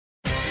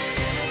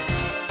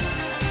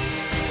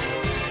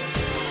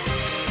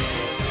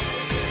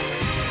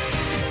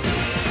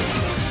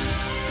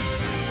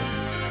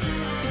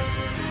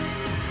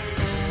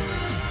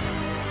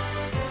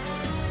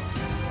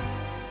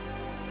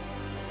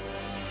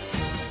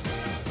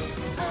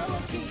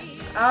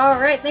All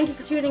right, thank you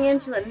for tuning in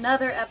to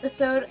another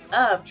episode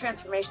of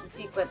Transformation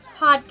Sequence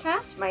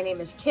Podcast. My name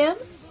is Kim,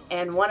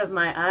 and one of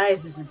my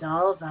eyes is a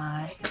doll's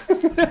eye.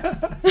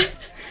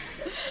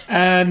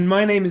 And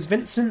my name is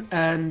Vincent,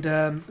 and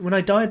when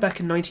I died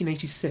back in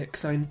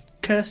 1986, I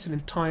cursed an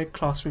entire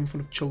classroom full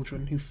of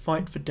children who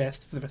fight for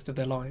death for the rest of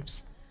their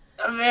lives.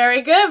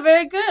 Very good,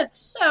 very good.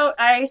 So,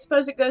 I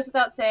suppose it goes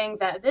without saying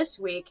that this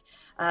week,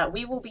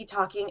 we will be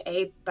talking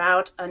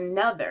about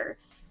Another,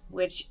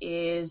 which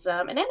is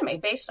an anime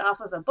based off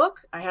of a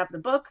book. I have the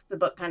book. The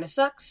book kind of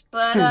sucks,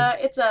 but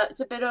it's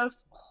a bit of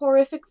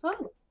horrific fun.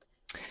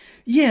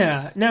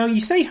 Yeah. Now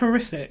you say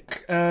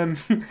horrific.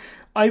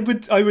 I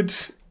would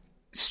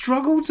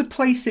struggle to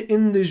place it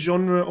in the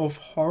genre of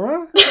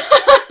horror.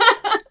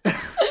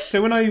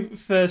 So when I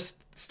first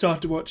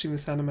started watching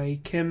this anime,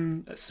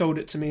 Kim sold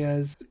it to me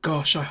as,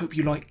 "Gosh, I hope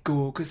you like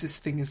gore because this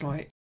thing is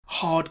like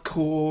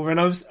hardcore," and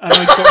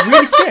I got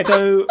really scared.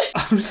 So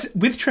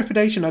with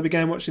trepidation, I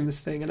began watching this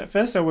thing, and at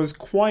first I was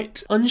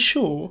quite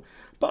unsure.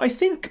 But I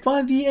think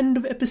by the end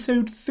of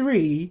episode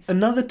 3,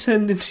 Another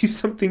turned into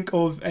something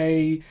of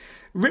a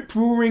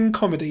rip-roaring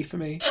comedy for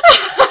me.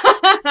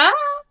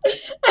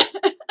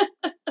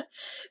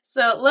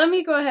 So let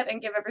me go ahead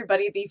and give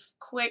everybody the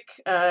quick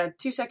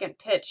 2-second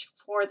pitch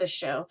for the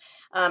show.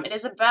 It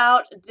is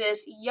about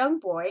this young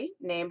boy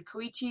named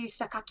Koichi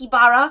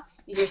Sakakibara.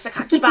 You hear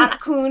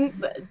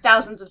Sakakibara-kun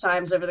thousands of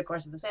times over the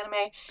course of this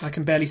anime. I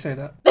can barely say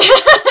that.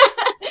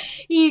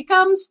 He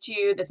comes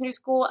to this new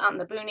school out in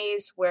the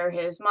boonies where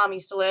his mom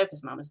used to live.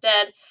 His mom is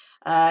dead.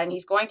 And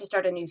he's going to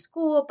start a new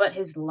school, but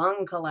his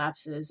lung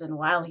collapses. And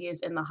while he is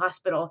in the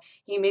hospital,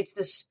 he meets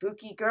this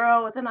spooky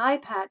girl with an eye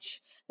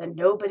patch that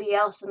nobody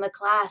else in the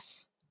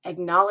class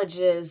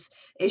acknowledges.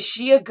 Is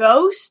she a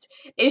ghost?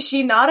 Is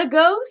she not a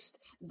ghost?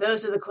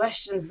 Those are the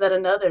questions that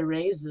Another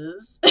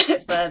raises.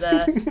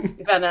 But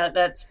we found out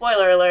that,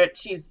 spoiler alert,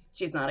 she's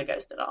not a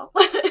ghost at all.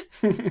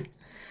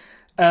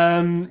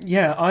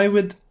 Yeah, I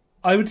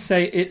would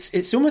say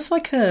it's almost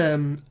like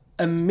a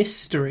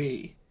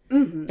mystery.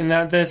 Mm-hmm. In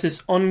that there's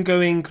this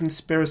ongoing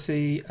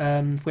conspiracy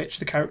which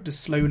the characters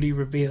slowly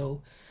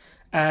reveal.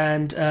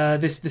 And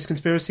this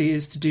conspiracy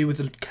is to do with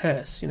a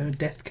curse, a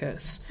death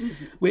curse,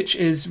 mm-hmm. which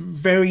is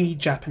very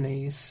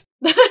Japanese.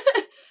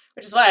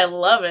 Which is why I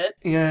love it.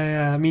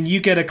 Yeah. I mean, you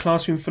get a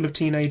classroom full of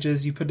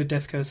teenagers, you put a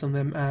death curse on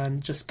them,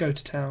 and just go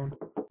to town.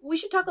 We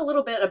should talk a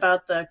little bit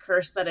about the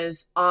curse that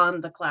is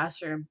on the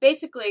classroom.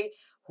 Basically,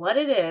 what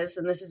it is,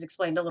 and this is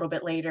explained a little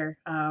bit later,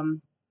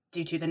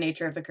 due to the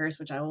nature of the curse,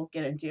 which I will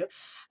get into.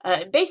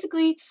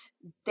 Basically,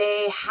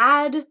 they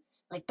had,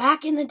 like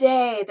back in the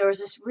day, there was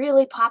this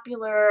really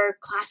popular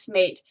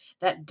classmate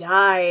that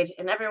died,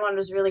 and everyone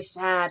was really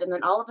sad. And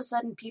then all of a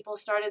sudden, people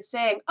started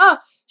saying, "Oh,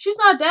 she's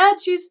not dead.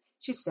 She's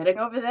sitting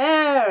over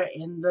there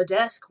in the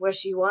desk where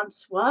she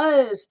once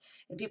was."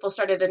 And people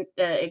started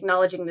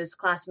acknowledging this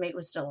classmate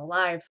was still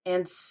alive.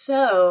 And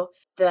so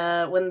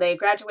when they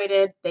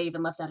graduated, they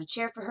even left out a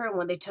chair for her. And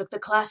when they took the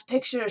class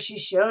picture, she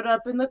showed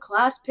up in the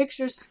class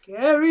picture,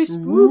 scary,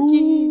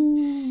 spooky.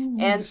 Ooh,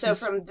 and so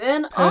from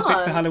then perfect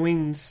on, for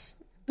Halloween's.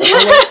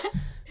 Oh, wait.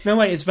 No,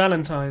 wait, it's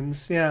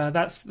Valentine's. Yeah,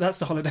 that's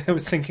the holiday I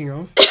was thinking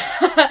of.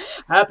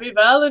 Happy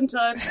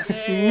Valentine's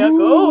Day, a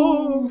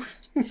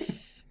ghost.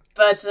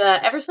 But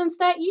ever since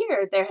that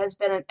year, there has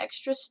been an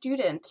extra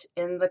student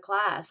in the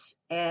class,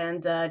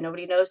 and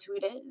nobody knows who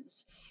it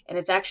is. And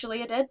it's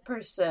actually a dead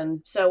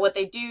person. So what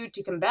they do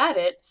to combat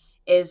it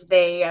is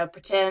they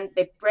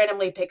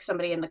randomly pick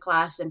somebody in the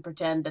class and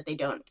pretend that they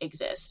don't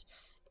exist.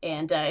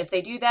 And if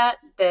they do that,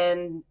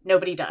 then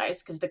nobody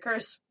dies, because the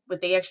curse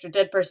with the extra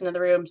dead person in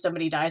the room,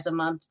 somebody dies a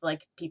month,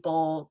 like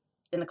people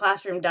in the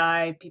classroom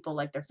die, people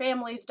like their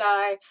families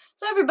die.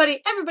 So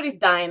everybody's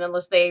dying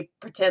unless they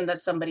pretend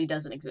that somebody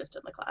doesn't exist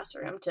in the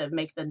classroom to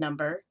make the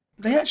number.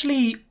 They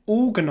actually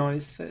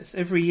organise this.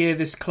 Every year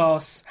this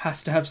class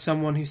has to have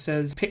someone who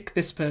says, pick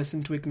this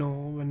person to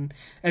ignore, and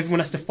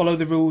everyone has to follow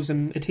the rules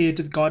and adhere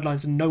to the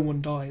guidelines, and no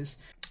one dies.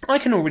 I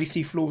can already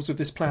see flaws with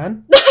this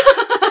plan.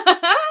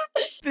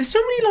 There's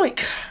so many,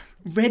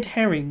 red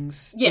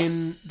herrings in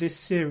this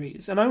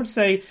series, and I would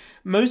say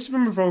most of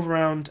them revolve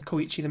around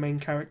Koichi, the main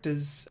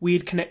character's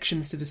weird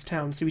connections to this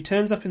town. So he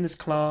turns up in this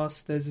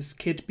class, there's this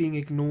kid being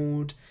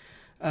ignored,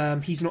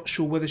 he's not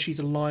sure whether she's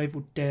alive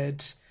or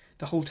dead,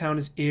 the whole town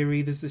is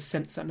eerie, there's this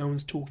sense that no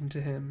one's talking to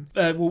him.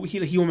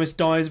 He almost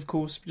dies, of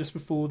course, just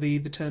before the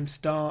term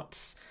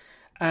starts,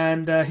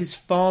 and his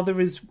father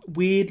is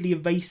weirdly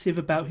evasive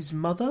about his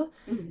mother,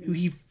 who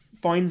he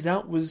finds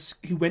out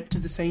who went to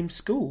the same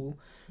school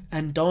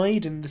and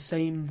died in the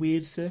same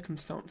weird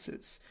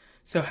circumstances.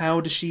 So how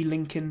does she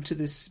link into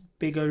this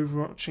big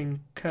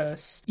overarching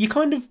curse? You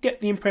kind of get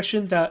the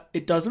impression that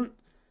it doesn't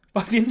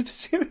by the end of the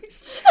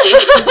series.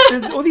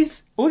 There's all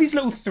these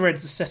little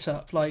threads are set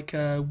up, like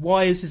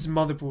why is his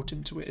mother brought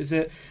into it? Is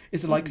it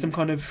like some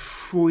kind of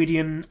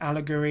Freudian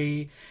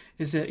allegory?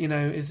 Is it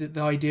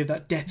the idea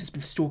that death has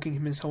been stalking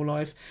him his whole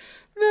life?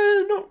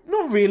 No,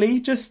 not really.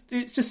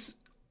 It's just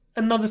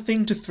another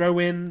thing to throw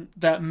in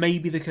that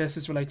maybe the curse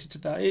is related to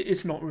that.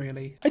 It's not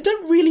really. I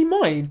don't really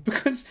mind,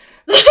 because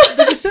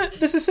there's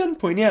a certain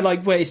point, yeah,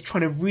 like where it's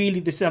trying to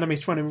really, this anime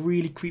is trying to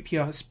really creep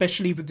you out,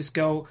 especially with this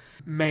girl,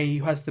 May,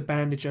 who has the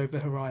bandage over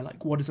her eye,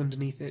 like what is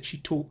underneath it. She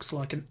talks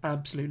like an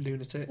absolute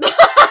lunatic.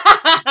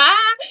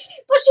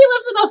 But she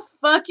lives in a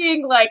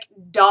fucking, like,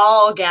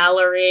 doll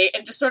gallery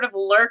and just sort of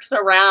lurks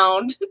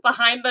around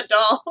behind the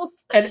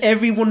dolls. And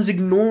everyone's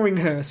ignoring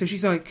her, so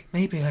she's like,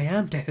 maybe I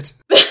am dead.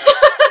 But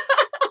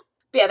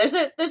yeah, there's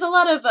a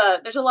lot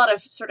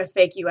of sort of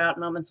fake you out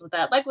moments with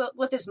that, like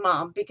with his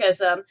mom,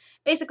 because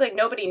basically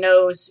nobody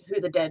knows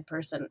who the dead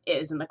person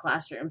is in the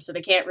classroom, so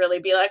they can't really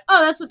be like,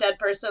 oh, that's the dead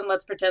person,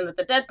 let's pretend that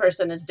the dead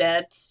person is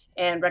dead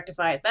and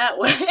rectify it that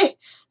way.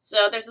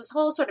 So there's this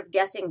whole sort of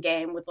guessing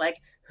game with like,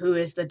 who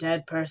is the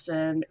dead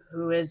person,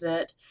 who is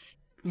it?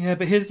 Yeah,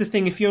 but here's the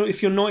thing: if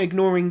you're not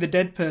ignoring the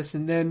dead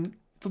person, then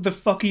what the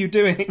fuck are you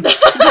doing? You're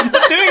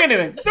not doing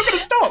anything. It's not going to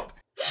stop.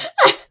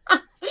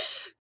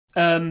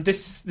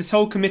 This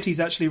whole committee is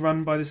actually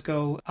run by this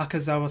girl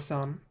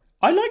Akazawa-san.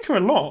 I like her a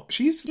lot.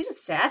 She's a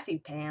sassy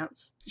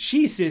pants.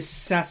 She's this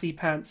sassy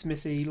pants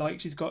missy. Like,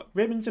 she's got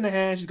ribbons in her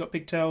hair, she's got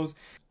pigtails.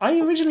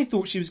 I originally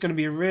thought she was going to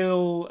be a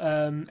real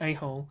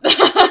a-hole.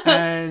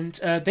 And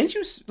then she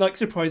was, like,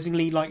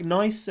 surprisingly, like,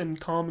 nice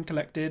and calm and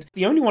collected.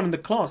 The only one in the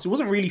class who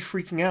wasn't really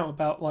freaking out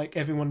about, like,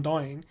 everyone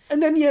dying.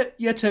 And then,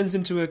 yeah, turns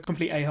into a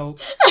complete a-hole.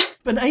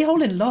 But an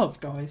a-hole in love,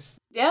 guys.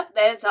 Yep,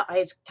 it's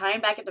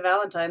tying back into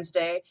Valentine's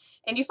Day,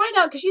 and you find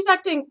out because she's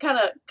acting kind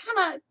of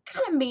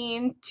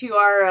mean to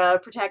our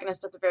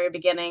protagonist at the very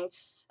beginning,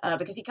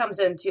 because he comes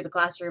into the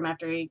classroom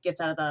after he gets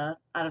out of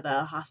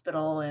the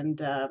hospital,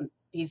 and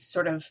he's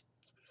sort of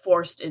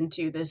forced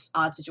into this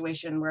odd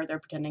situation where they're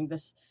pretending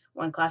this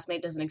one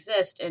classmate doesn't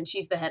exist, and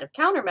she's the head of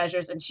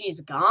countermeasures, and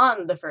she's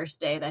gone the first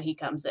day that he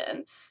comes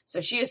in.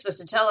 So she was supposed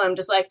to tell him,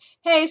 just like,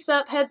 hey,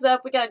 sup, heads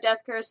up, we got a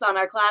death curse on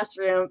our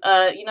classroom.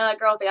 You know that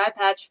girl with the eye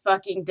patch?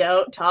 Fucking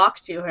don't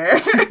talk to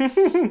her.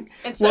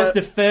 And so, what's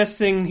the first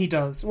thing he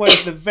does? What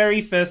is the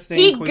very first thing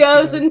he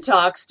goes and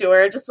talks to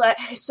her, just like,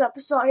 hey, sup, I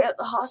saw you at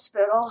the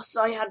hospital, I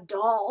saw you had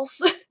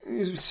dolls.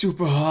 It's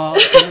super hot.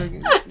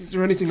 Is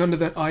there anything under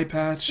that eye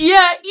patch?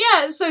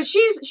 Yeah, so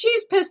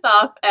she's pissed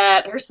off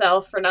at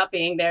herself for not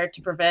being there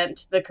to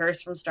prevent the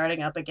curse from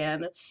starting up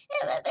again.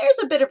 And there's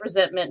a bit of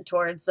resentment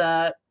towards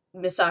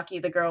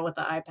Misaki, the girl with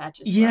the eye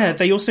patches. Yeah,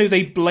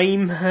 they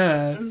blame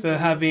her for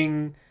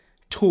having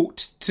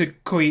talked to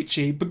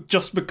Koichi, but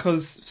just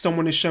because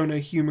someone has shown her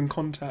human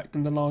contact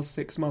in the last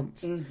 6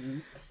 months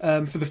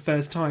for the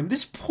first time.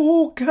 This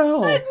poor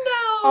girl. I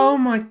know. Oh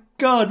my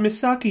god,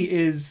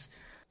 Misaki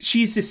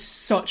she's just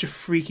such a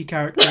freaky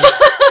character.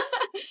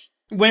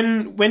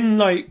 when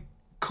like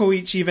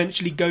Koichi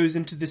eventually goes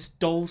into this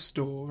doll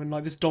store and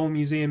like this doll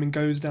museum and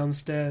goes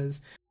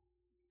downstairs,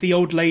 the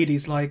old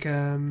lady's like,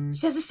 she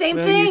says the same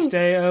will thing. You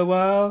stay a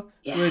while?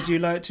 Yeah. Would you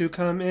like to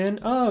come in?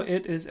 Oh,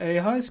 it is a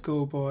high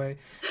school boy.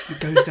 He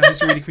goes down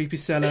this really creepy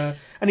cellar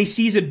and he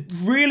sees a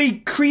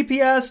really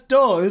creepy ass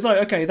doll. He's like,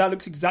 okay, that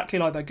looks exactly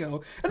like that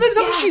girl. And then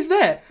suddenly she's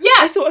there. Yeah.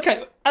 I thought,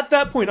 okay, at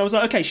that point I was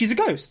like, okay, she's a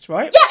ghost,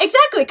 right? Yeah,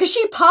 exactly, because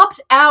she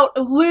pops out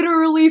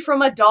literally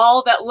from a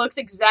doll that looks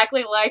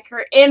exactly like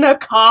her in a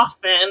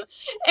coffin.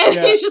 And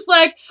he's just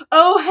like,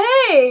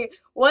 oh, hey,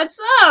 what's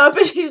up?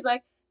 And she's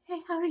like, hey,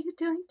 how are you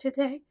doing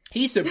today?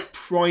 He's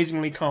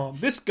surprisingly calm.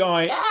 This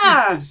guy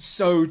is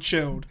so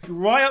chilled.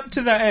 Right up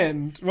to that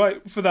end,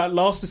 right for that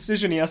last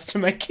decision he has to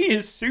make, he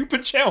is super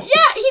chilled.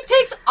 Yeah, he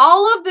takes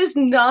all of this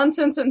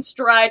nonsense in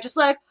stride, just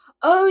like,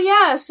 oh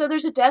yeah, so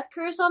there's a death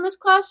curse on this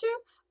classroom?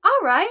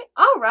 All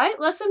right,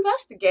 let's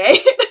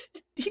investigate.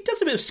 He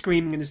does a bit of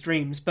screaming in his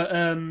dreams, but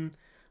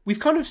we've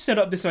kind of set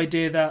up this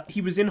idea that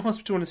he was in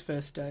hospital on his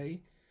first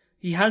day.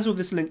 He has all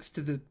this links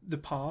to the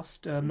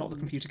past, not the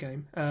computer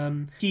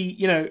game.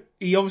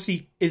 He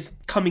obviously is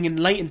coming in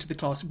late into the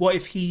class. What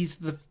if he's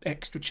the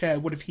extra chair?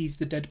 What if he's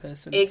the dead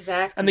person?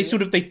 Exactly. And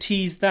they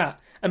tease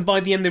that. And by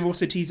the end, they're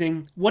also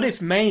teasing, what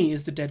if May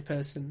is the dead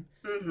person?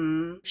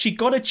 Mm-hmm. She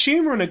got a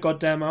tumour in her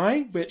goddamn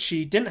eye, which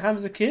she didn't have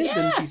as a kid,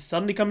 and she's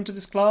suddenly coming to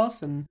this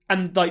class. And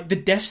like, the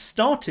death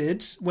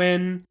started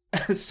when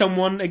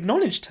someone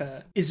acknowledged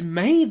her. Is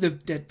May the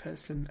dead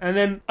person? And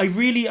then I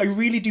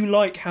really do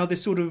like how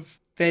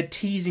they're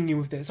teasing you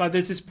with this. Like,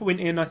 there's this point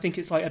in, I think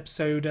it's like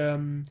episode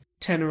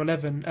 10 or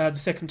 11, the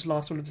second to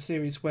last one of the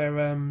series, where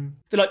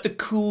the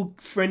cool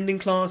friend in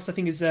class, I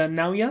think is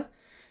Naoya.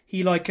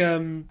 He like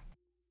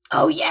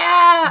oh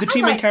yeah, the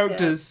two main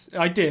characters.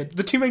 I did.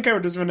 The two main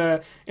characters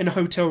are in a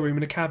hotel room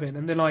in a cabin,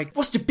 and they're like,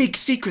 "What's the big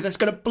secret that's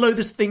gonna blow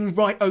this thing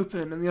right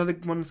open?" And the other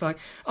one's like,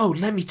 "Oh,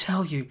 let me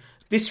tell you."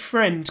 This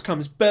friend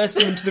comes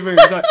bursting into the room.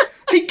 He's like,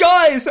 "Hey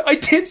guys, I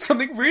did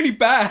something really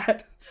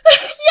bad."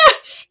 Yeah.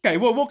 Okay,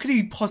 well, what could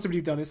he possibly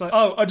have done? It's like,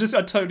 oh, I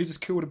totally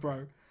just killed a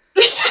bro.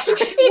 He threw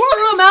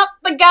him out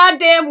the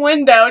goddamn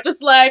window,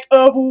 just like,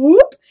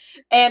 whoop.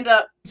 And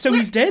so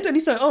he's dead, and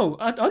he's like, oh,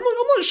 I'm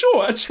not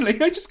sure actually.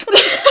 I just kind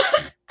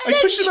of I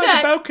pushed him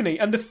out the balcony,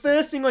 and the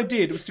first thing I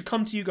did was to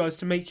come to you guys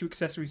to make you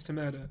accessories to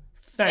murder.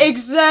 Thanks.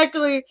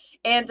 Exactly.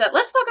 And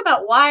let's talk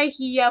about why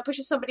he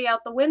pushes somebody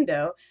out the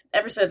window.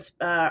 Ever since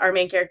our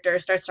main character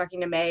starts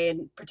talking to May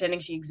and pretending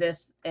she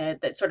exists,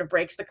 that sort of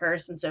breaks the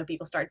curse, and so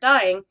people start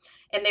dying.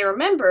 And they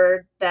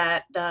remember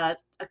that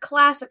a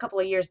class a couple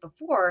of years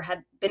before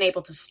had been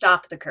able to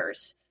stop the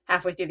curse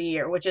halfway through the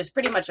year, which is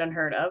pretty much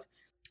unheard of.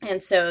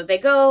 And so they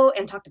go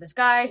and talk to this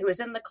guy who is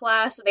in the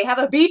class. They have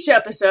a beach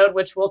episode,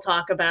 which we'll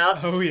talk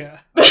about. Oh, yeah.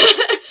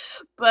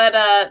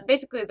 But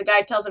basically the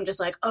guy tells him just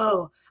like,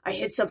 oh, I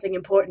hid something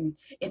important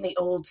in the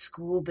old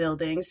school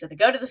building. So they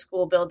go to the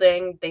school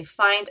building, they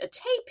find a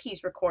tape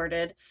he's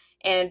recorded,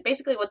 and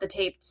basically what the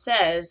tape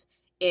says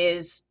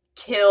is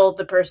kill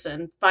the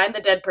person, find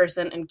the dead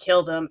person and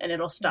kill them, and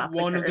it'll stop the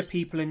curse. One of the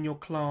people in your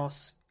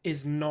class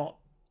is not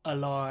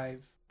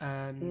alive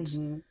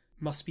and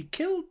must be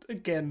killed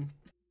again.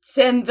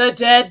 Send the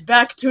dead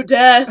back to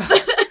death.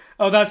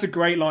 Oh, that's a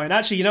great line.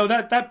 Actually, you know,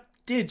 that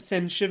did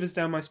send shivers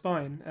down my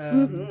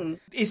spine.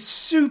 It's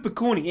super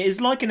corny. It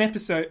is like an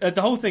episode.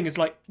 The whole thing is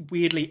like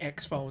weirdly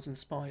X-Files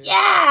inspired.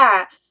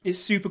 Yeah! It's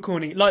super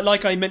corny.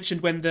 Like I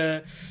mentioned when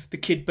the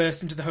kid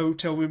burst into the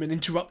hotel room and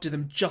interrupted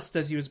them just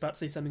as he was about to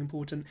say something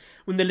important.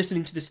 When they're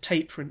listening to this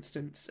tape, for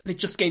instance, they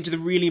just get into the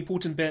really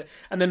important bit,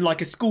 and then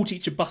like a school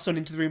teacher busts on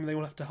into the room and they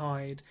all have to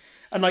hide.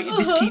 And like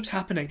this keeps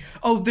happening.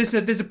 Oh,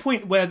 there's a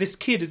point where this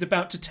kid is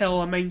about to tell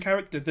our main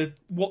character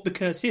what the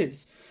curse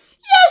is.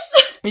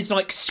 Yes! He's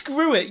like,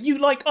 screw it. You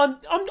like,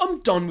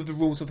 I'm done with the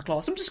rules of the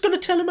class. I'm just going to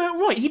tell him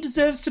outright. He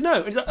deserves to know.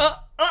 And he's like,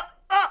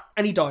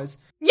 and he dies.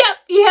 Yeah,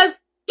 he has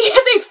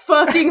a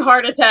fucking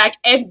heart attack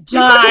and He's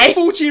like dies. a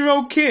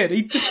 14-year-old kid.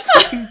 He just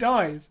fucking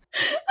dies.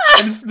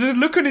 And the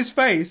look on his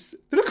face,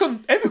 the look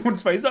on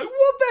everyone's face, like,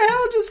 what the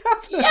hell just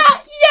happened?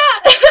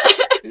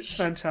 Yeah. It's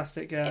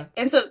fantastic, yeah.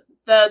 And so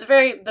the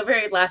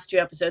very last two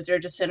episodes are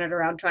just centered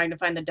around trying to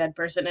find the dead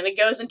person, and it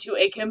goes into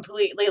a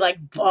completely like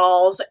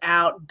balls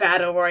out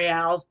battle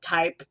royale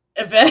type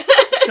event.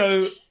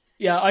 So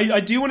yeah, I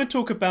do want to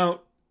talk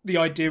about the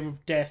idea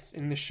of death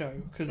in the show,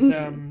 because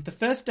the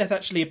first death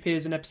actually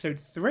appears in episode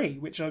 3,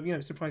 which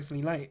are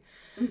surprisingly late.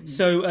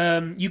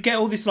 So you get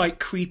all this like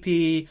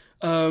creepy,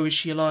 oh, is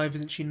she alive,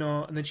 isn't she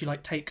not, and then she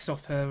like takes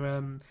off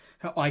her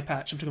eye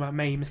patch. I'm talking about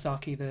Mai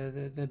Misaki,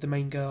 the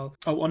main girl.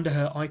 Oh, under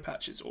her eye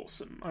patch is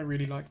awesome. I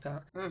really like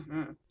that.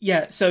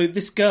 Yeah, so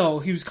this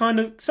girl who's kind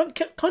of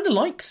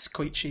likes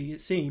Koichi,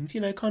 it seemed,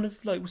 kind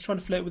of like was trying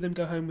to flirt with him,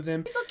 go home with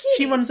him.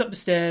 She runs up the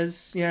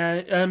stairs.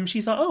 Yeah,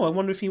 she's like, oh, I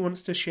wonder if he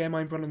wants to share my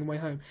umbrella on the way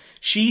home.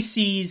 She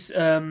sees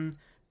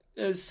Sakaki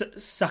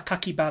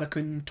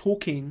Barakun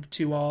talking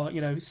to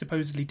our,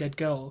 supposedly dead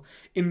girl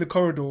in the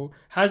corridor,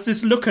 has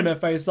this look on her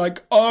face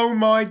like, oh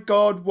my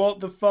god, what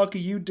the fuck are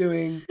you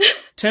doing?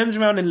 Turns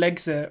around and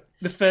legs it.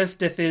 The first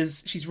death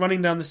is she's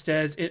running down the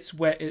stairs, it's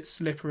wet, it's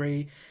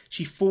slippery.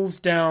 She falls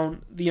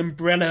down, the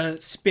umbrella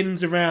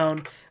spins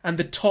around, and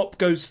the top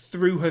goes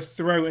through her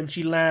throat and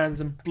she lands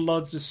and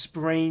blood's just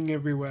spraying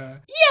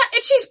everywhere. Yeah,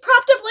 and she's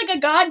propped up like a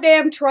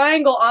goddamn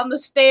triangle on the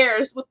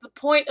stairs with the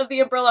point of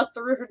the umbrella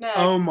through her neck.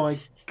 Oh my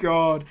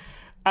god.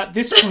 At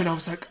this point, I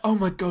was like, oh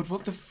my god,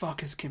 what the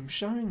fuck is Kim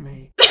showing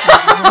me?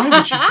 Why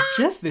would she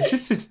suggest this?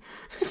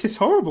 This is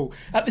horrible.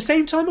 At the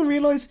same time, I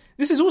realised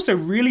this is also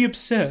really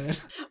absurd.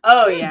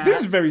 Oh, yeah. This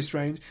is very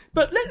strange.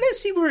 But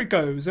let's see where it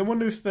goes. I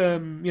wonder if,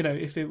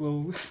 if it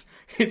will,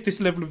 if this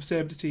level of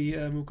absurdity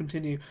will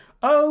continue.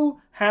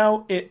 Oh,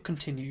 how it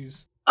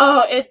continues.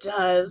 Oh, it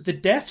does. The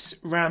deaths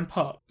ramp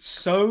up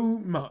so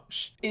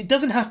much. It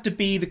doesn't have to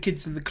be the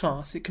kids in the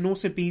class. It can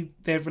also be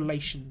their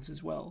relations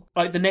as well.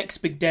 Like the next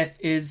big death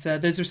is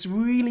there's this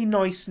really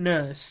nice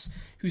nurse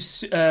who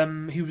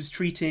was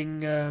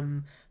treating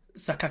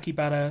Sakaki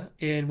Bara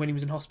when he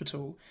was in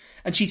hospital,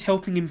 and she's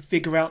helping him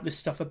figure out this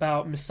stuff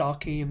about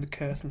Misaki and the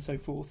curse and so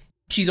forth.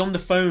 She's on the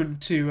phone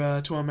to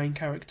our main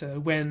character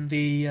when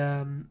the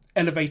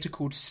elevator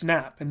called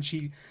Snap, and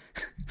she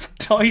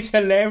dies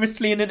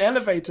hilariously in an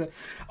elevator.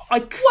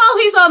 While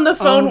he's on the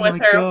phone with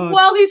her. God.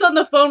 While he's on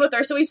the phone with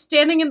her. So he's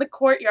standing in the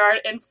courtyard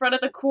in front of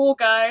the cool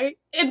guy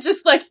and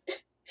just like,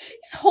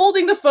 he's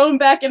holding the phone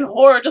back in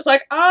horror, just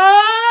like,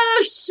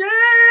 ah,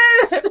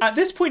 shit! At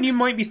this point you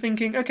might be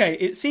thinking, okay,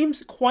 it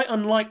seems quite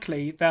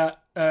unlikely that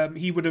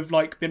he would have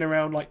like been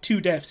around like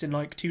 2 deaths in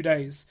like 2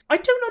 days. I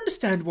don't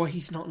understand why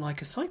he's not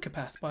like a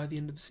psychopath by the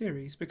end of the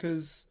series,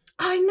 because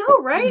I know,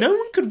 right? no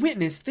one could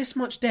witness this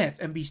much death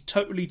and be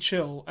totally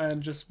chill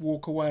and just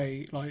walk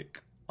away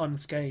like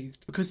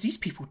unscathed, because these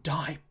people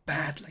die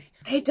badly.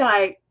 They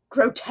die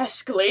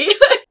grotesquely.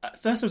 At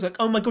first I was like,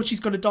 oh my god, she's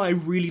gonna die. I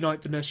really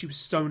liked the nurse, she was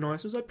so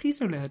nice. I was like, please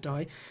don't let her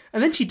die.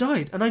 And then she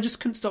died and I just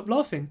couldn't stop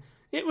laughing.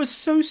 It was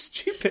so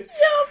stupid.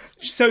 Yep.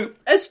 So,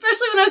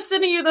 especially when I was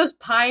sending you those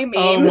pie memes.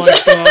 Oh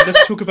my god,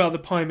 let's talk about the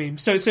pie meme.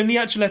 So in the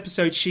actual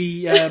episode,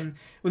 she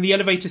when the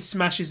elevator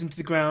smashes into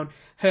the ground,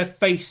 her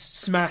face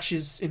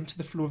smashes into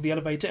the floor of the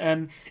elevator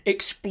and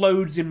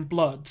explodes in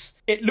blood.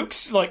 It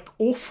looks like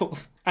awful,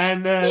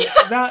 and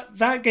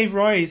that gave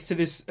rise to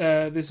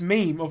this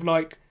meme of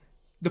like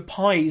the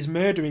pies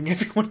murdering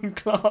everyone in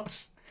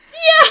class.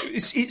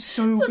 It's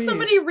so So weird.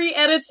 somebody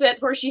re-edits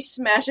it where she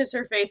smashes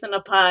her face in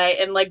a pie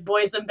and like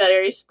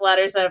boysenberry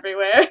splatters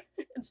everywhere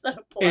instead of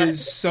It blood.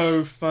 is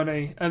so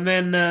funny. And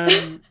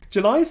then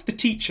July's the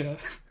teacher.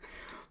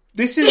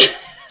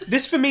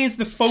 This for me is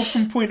the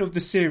fulcrum point of the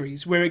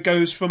series, where it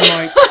goes from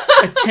like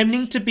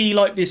attempting to be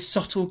like this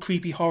subtle,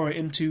 creepy horror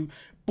into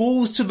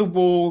balls to the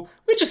wall.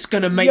 We're just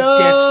gonna make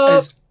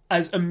deaths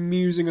as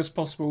amusing as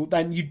possible.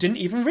 Then you didn't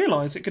even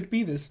realise it could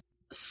be this.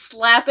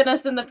 Slapping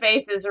us in the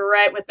faces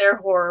right with their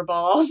horror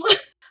balls.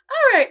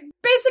 Alright,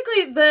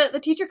 basically the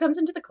teacher comes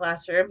into the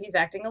classroom, he's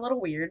acting a little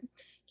weird.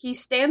 He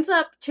stands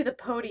up to the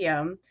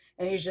podium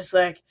and he's just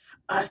like,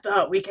 I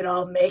thought we could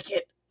all make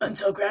it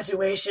until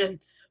graduation,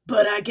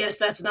 but I guess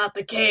that's not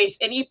the case.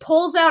 And he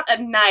pulls out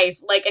a knife,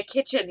 like a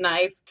kitchen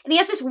knife, and he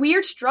has this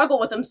weird struggle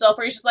with himself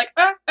where he's just like,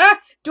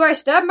 do I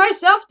stab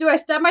myself? Do I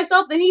stab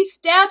myself? Then he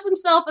stabs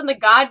himself in the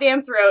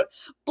goddamn throat.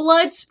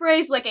 Blood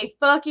sprays like a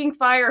fucking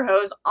fire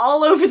hose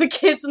all over the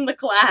kids in the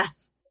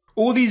class.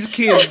 All these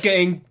kids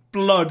getting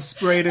blood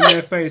sprayed in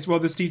their face while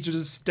this teacher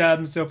just stabs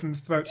himself in the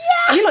throat. Yeah.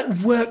 And he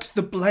like works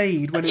the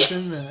blade when it's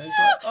in there. It's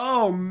like,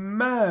 oh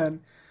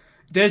man.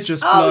 There's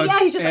just blood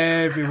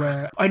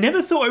everywhere. I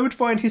never thought I would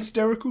find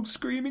hysterical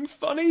screaming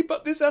funny,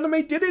 but this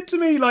anime did it to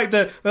me. Like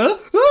the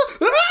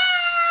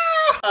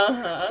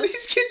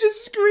these kids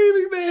just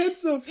screaming their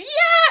heads off.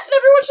 Yeah, and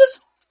everyone's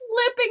just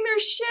flipping their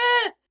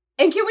shit.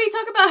 And can we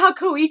talk about how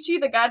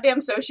Koichi, the goddamn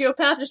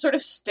sociopath, just sort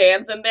of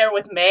stands in there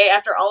with Mei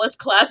after all his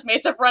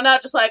classmates have run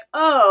out, just like,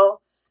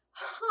 oh,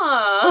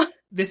 huh.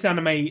 This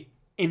anime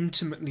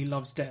intimately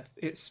loves death.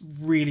 It's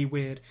really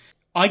weird.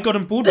 I got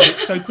on board with it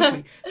so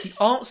quickly. The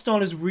art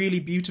style is really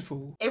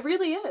beautiful. It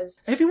really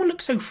is. Everyone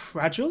looks so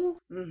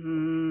fragile.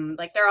 Mm-hmm.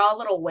 Like they're all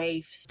little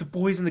waifs. The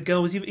boys and the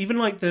girls, even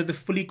like the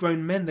fully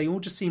grown men, they all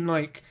just seem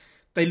like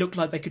they look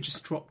like they could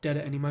just drop dead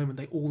at any moment.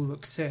 They all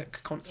look sick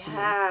constantly.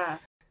 Yeah.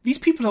 These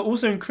people are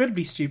also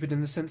incredibly stupid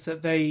in the sense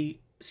that they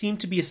seem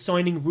to be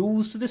assigning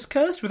rules to this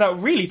curse without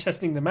really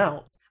testing them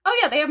out. Oh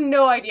yeah, they have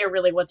no idea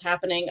really what's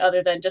happening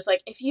other than just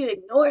like, if you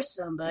ignore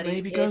somebody,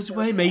 maybe it goes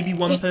away. Okay. Maybe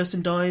one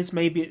person dies.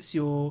 Maybe it's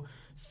your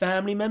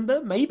family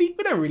member. Maybe.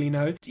 We don't really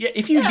know. Yeah,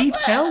 if you leave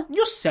town,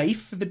 you're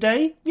safe for the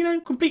day. You know,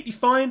 completely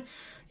fine.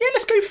 Yeah,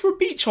 let's go for a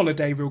beach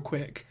holiday real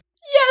quick.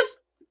 Yes!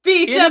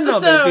 Beach in episode!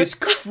 Another, this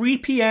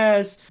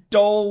creepy-ass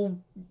doll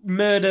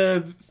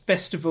murder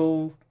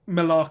festival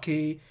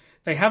malarkey.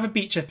 They have a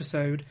beach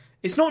episode.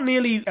 It's not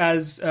nearly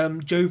as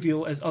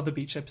jovial as other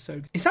beach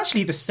episodes. It's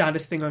actually the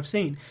saddest thing I've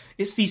seen.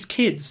 It's these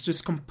kids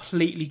just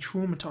completely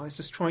traumatised,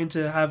 just trying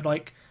to have,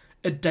 like,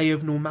 a day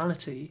of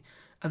normality.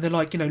 And they're,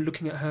 like, you know,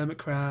 looking at hermit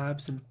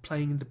crabs and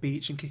playing in the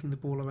beach and kicking the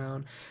ball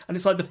around. And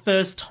it's, like, the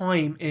first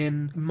time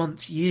in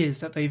months,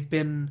 years, that they've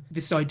been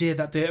this idea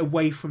that they're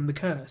away from the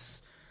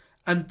curse.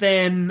 And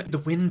then the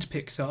wind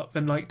picks up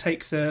and, like,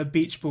 takes a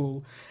beach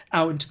ball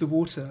out into the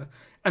water.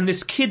 And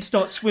this kid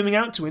starts swimming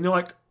out to it, and they're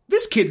like,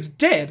 this kid's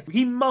dead.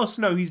 He must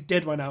know he's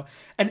dead right now.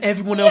 And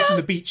everyone else on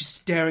the beach is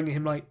staring at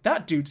him like,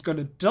 that dude's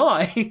gonna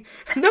die.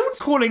 And no one's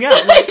calling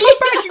out, like, come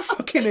back, you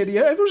fucking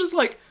idiot. Everyone's just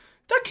like,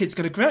 that kid's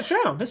gonna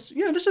drown. Let's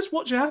just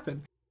watch it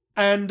happen.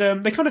 And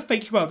they kind of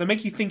fake you out. They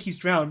make you think he's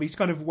drowned, but he's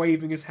kind of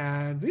waving his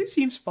hand. It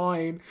seems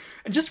fine.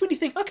 And just when you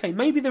think, okay,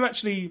 maybe they're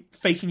actually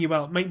faking you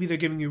out. Maybe they're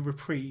giving you a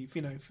reprieve,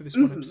 you know, for this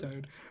one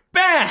episode.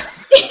 Bam!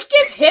 He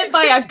gets hit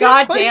by a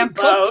goddamn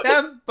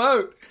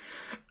boat.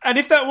 And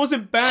if that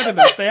wasn't bad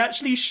enough, they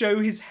actually show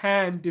his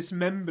hand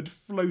dismembered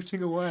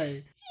floating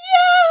away.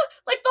 Yeah!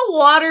 Like the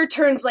water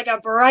turns like a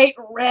bright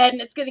red and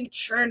it's getting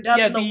churned up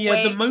in the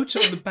wake. The motor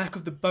on the back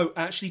of the boat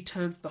actually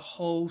turns the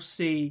whole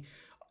sea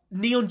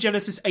Neon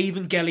Genesis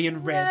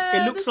Evangelion red.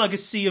 It looks like a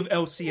sea of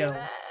LCL.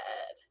 Red.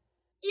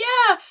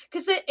 Yeah,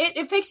 because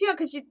it fakes you out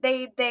because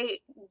they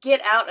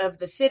get out of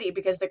the city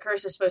because the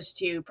curse is supposed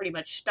to pretty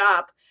much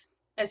stop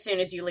as soon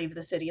as you leave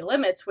the city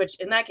limits, which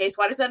in that case,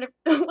 why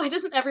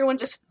doesn't everyone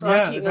just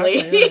fucking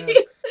leave? Yeah.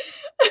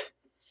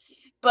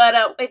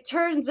 But it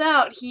turns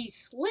out he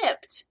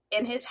slipped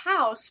in his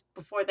house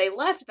before they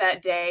left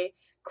that day,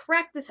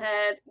 cracked his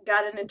head,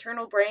 got an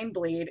internal brain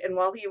bleed, and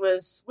while he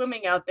was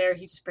swimming out there,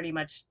 he just pretty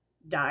much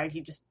died.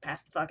 He just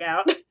passed the fuck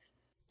out.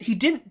 He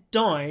didn't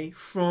die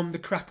from the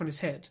crack on his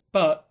head,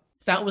 but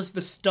that was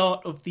the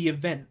start of the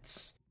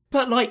events.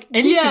 But, like,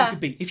 anything could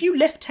be. If you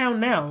left town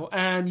now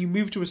and you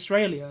moved to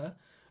Australia,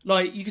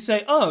 like, you could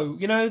say, oh,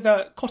 you know,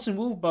 that cotton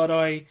wool bud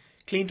I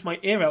cleaned my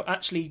ear out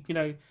actually, you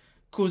know,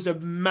 caused a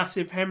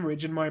massive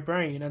hemorrhage in my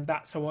brain, and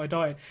that's how I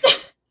died.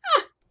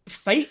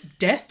 Fate,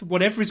 death,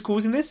 whatever is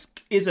causing this,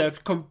 is a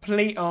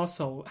complete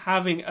arsehole,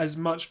 having as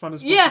much fun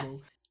as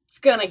possible. It's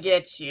gonna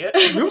get you.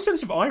 Real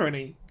sense of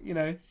irony, you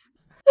know.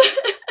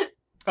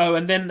 Oh,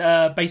 and then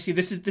basically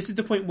this is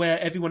the point where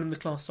everyone in the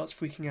class starts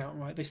freaking out,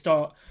 right? They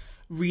start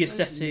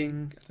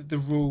reassessing the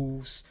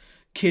rules.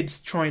 Kids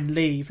try and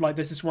leave. Like,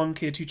 there's this one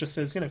kid who just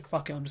says, you know,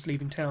 fuck it, I'm just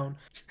leaving town.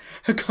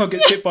 Her car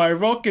gets hit by a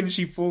rock and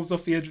she falls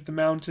off the edge of the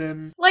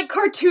mountain. Like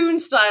cartoon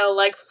style,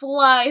 like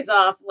flies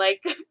off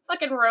like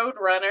fucking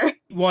Roadrunner.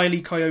 Wile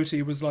E.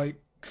 Coyote was like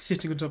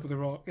sitting on top of the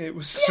rock. It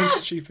was so Yeah.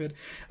 stupid.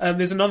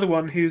 There's another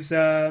one whose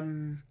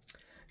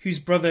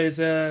brother is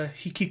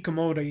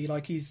hikikomori.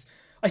 Like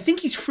I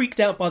think he's freaked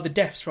out by the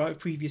deaths, right, of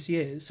previous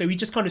years. So he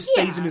just kind of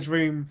stays in his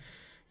room.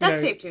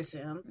 That's safe to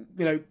assume.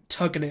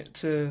 Tugging it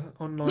to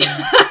online.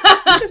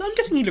 I'm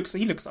guessing he looks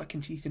like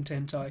he's into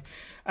hentai,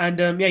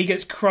 and he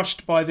gets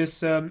crushed by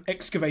this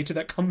excavator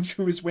that comes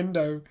through his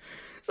window.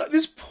 It's like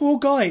this poor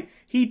guy.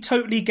 He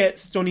totally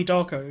gets Donnie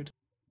Darko'd.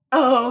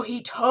 Oh,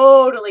 he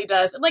totally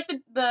does. And like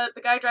the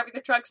guy driving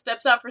the truck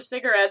steps out for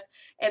cigarettes,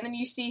 and then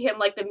you see him,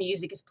 like, the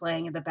music is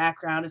playing in the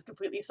background, is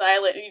completely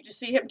silent, and you just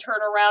see him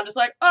turn around, just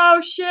like, oh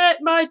shit,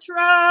 my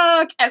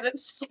truck, as it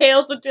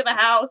sails into the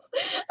house.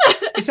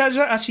 It's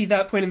actually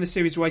that point in the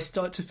series where I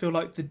start to feel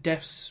like the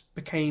deaths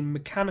became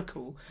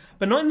mechanical,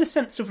 but not in the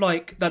sense of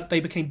like that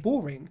they became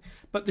boring,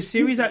 but the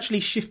series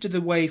actually shifted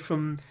away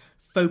from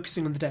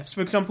focusing on the deaths.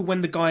 For example,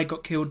 when the guy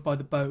got killed by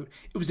the boat,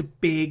 it was a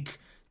big,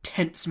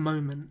 tense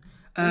moment.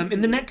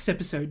 In the next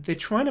episode, they're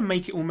trying to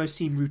make it almost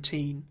seem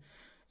routine.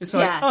 It's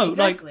like,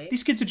 exactly. like,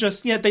 these kids are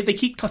just, they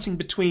keep cutting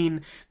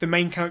between the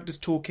main characters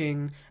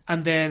talking,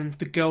 and then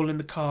the girl in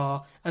the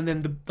car, and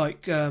then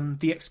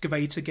the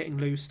excavator getting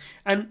loose.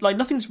 And, like,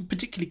 nothing's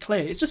particularly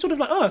clear. It's just sort of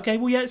like, oh, okay,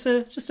 well, yeah, it's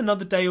just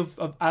another day of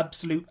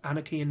absolute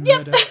anarchy and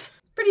murder.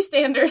 Pretty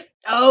standard.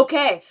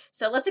 Okay,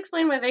 so let's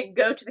explain why they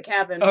go to the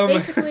cabin. Oh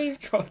basically,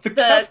 God, the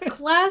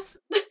class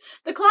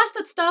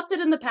that stopped it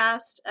in the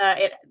past,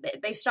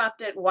 they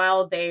stopped it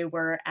while they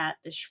were at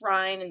the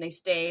shrine, and they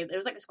stayed. It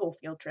was like a school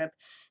field trip.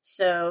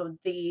 So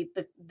the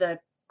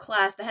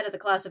class, the head of the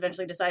class,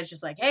 eventually decides,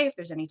 just like, hey, if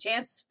there's any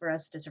chance for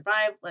us to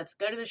survive, let's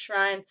go to the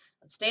shrine.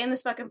 Let's stay in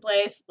this fucking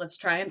place. Let's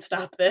try and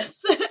stop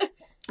this.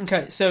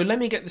 Okay, so let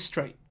me get this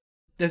straight.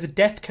 There's a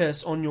death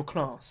curse on your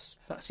class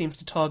that seems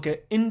to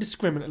target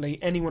indiscriminately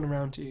anyone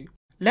around you.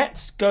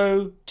 Let's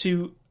go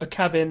to a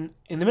cabin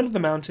in the middle of the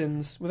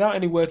mountains without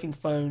any working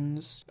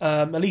phones,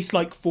 at least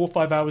like 4 or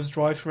 5 hours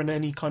drive from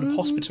any kind of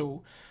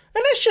hospital.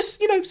 And let's just,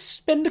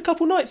 spend a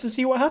couple nights and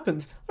see what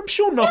happens. I'm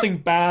sure nothing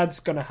bad's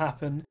gonna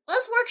happen.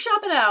 Let's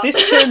workshop it out.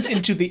 This turns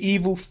into The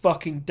Evil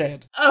Fucking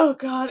Dead. Oh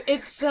god,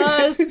 it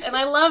does. And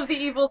I love The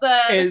Evil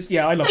Dead.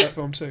 I love that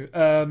film too.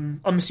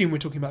 I'm assuming we're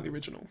talking about the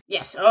original.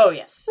 Yes, oh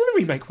yes. Well,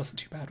 the remake wasn't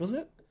too bad, was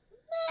it?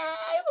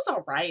 It was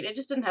alright. It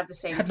just didn't have the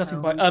same Had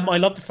nothing tone. I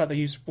love the fact they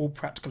used all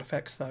practical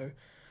effects though.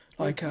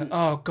 Like,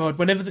 oh god,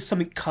 whenever there's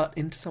something cut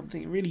into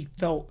something, it really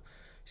felt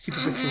super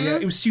visceral. Yeah,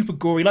 it was super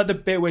gory. Like the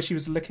bit where she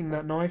was licking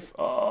that knife.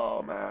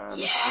 Oh man.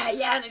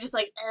 Yeah, and it just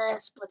like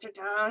splits her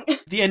tongue.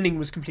 The ending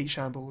was complete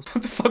shambles.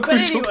 What the fuck But were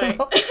we anyway.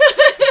 talking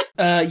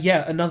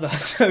about? Another.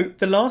 So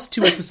the last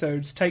 2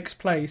 episodes takes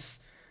place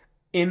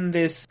in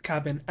this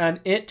cabin, and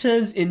it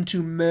turns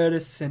into Murder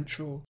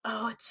Central.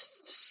 Oh, it's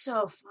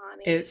so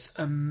funny. It's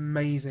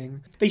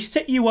amazing. They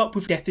set you up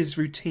with death as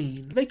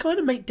routine. They kind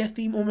of make death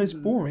seem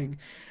almost boring.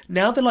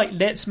 Now they're like,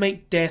 let's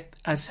make death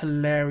as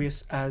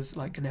hilarious as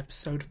like an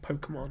episode of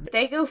Pokemon.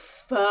 They go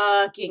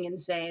fucking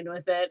insane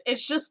with it.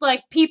 It's just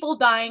like people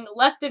dying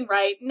left and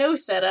right, no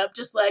setup,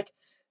 just like,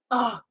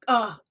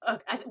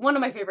 one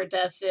of my favorite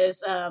deaths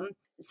is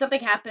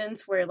something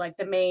happens where like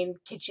the main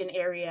kitchen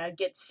area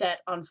gets set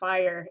on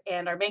fire,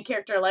 and our main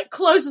character like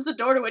closes the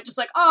door to it, just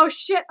like, oh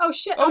shit, Oh my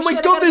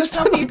shit, god, there's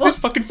people.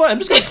 fucking fire. I'm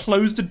just gonna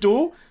close the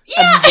door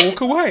and walk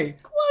away.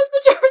 Close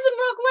the doors and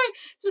walk away.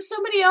 So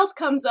somebody else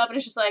comes up and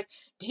it's just like,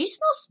 do you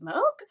smell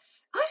smoke?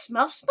 I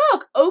smell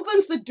smoke.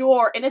 Opens the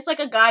door, and it's like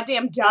a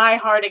goddamn Die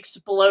Hard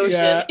explosion.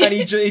 Yeah, and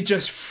he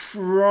just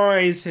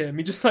fries him.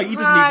 He doesn't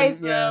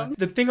even. Yeah.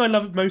 The thing I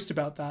love most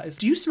about that is,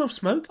 do you smell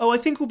smoke? Oh, I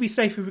think we'll be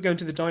safe if we go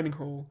into the dining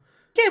hall.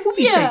 Yeah, we'll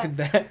be safe in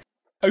there.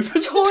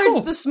 Opens towards the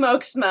door. the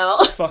smoke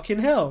smell. Fucking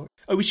hell.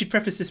 Oh, we should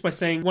preface this by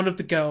saying one of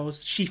the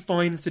girls, she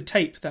finds the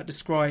tape that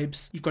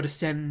describes you've got to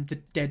send the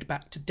dead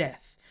back to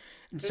death.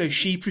 And so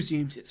she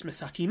presumes it's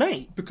Misaki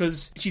Mei,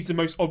 because she's the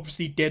most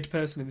obviously dead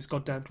person in this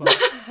goddamn class.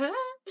 I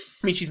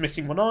mean, she's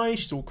missing one eye,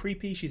 she's all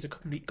creepy, she's a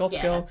complete goth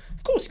girl.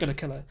 Of course you're going to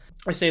kill her.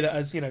 I say that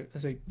as,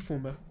 as a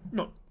former,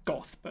 not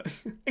goth, but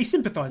a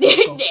sympathiser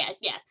of goths.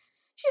 Yeah.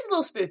 She's a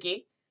little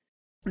spooky.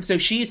 And so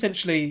she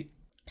essentially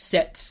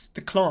sets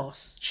the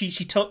class. She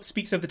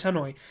speaks over the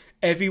tannoy.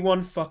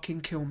 Everyone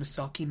fucking kill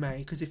Misaki Mei,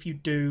 because if you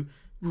do,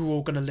 we're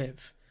all going to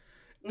live.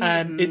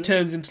 And it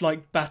turns into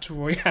like Battle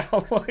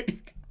Royale.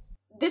 Like,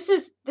 This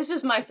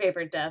is my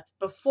favorite death.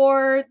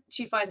 Before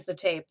she finds the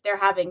tape, they're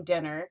having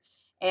dinner.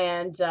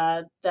 And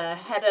the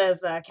head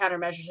of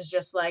countermeasures is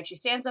just like, she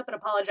stands up and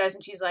apologizes,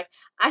 and she's like,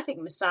 I think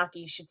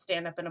Misaki should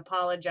stand up and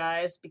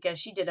apologize because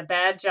she did a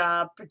bad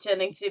job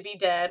pretending to be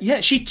dead.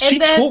 Yeah, she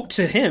talked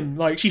to him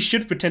like she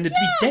should have pretended to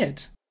be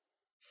dead.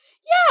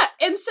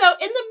 Yeah, and so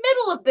in the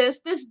middle of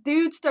this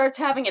dude starts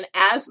having an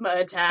asthma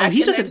attack. Oh,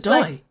 he doesn't die.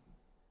 Like,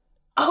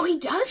 Oh, he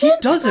doesn't? He I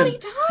thought he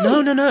doesn't.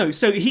 died. No.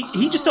 So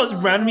he just starts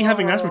randomly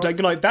having an asthma attack.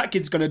 You're like, that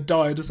kid's going to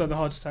die, just like the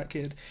heart attack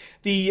kid.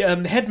 The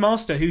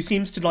headmaster, who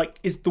seems to like,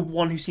 is the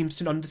one who seems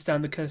to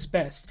understand the curse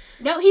best.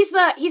 No, he's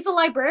the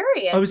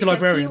librarian. Oh, he's the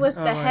librarian. He was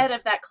the right. head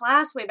of that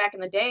class way back in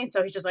the day, and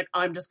so he's just like,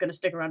 I'm just going to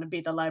stick around and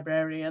be the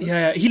librarian.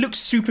 Yeah, he looks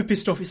super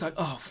pissed off. He's like,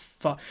 oh,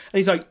 fuck. And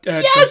he's like,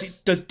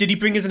 Yes! did he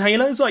bring his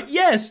inhaler? It's like,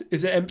 yes.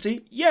 Is it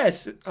empty?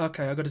 Yes.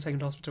 Okay, I got to take him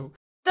to hospital.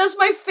 That's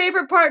my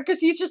favorite part,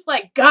 because he's just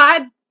like,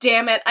 God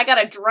damn it, I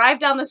gotta drive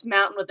down this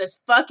mountain with this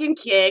fucking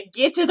kid,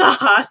 get to the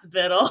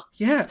hospital.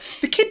 Yeah,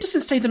 the kid doesn't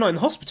stay the night in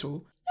the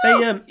hospital.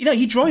 No. They,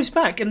 he drives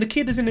back, and the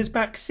kid is in his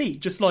back seat,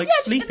 just like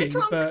sleeping.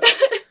 But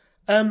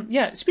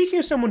speaking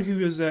of someone who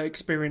has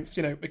experienced,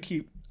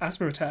 acute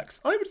asthma attacks,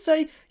 I would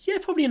say,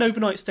 probably an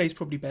overnight stay is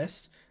probably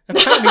best.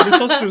 Apparently, this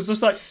hospital's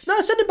just like, no,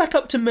 send him back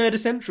up to Murder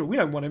Central. We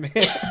don't want him here.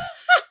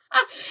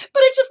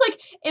 But it just like,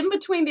 in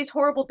between these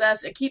horrible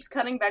deaths, it keeps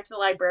cutting back to the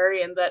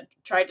librarian that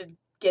tried to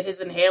get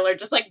his inhaler,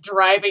 just like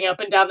driving up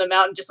and down the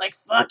mountain, just like,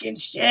 fucking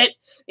shit,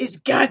 these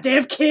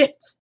goddamn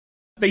kids.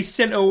 They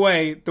sent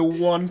away the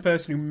one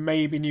person who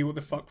maybe knew what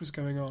the fuck was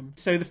going on.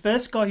 So the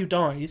first guy who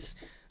dies,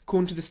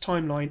 according to this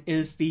timeline,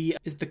 is the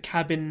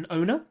cabin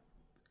owner,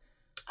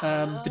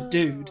 the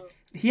dude.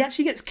 He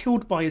actually gets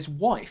killed by his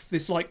wife,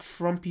 this like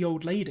frumpy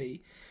old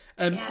lady.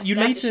 You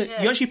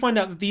actually find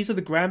out that these are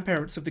the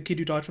grandparents of the kid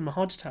who died from a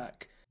heart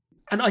attack.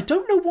 And I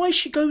don't know why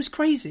she goes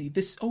crazy,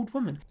 this old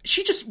woman.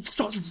 She just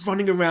starts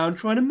running around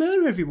trying to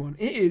murder everyone.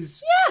 It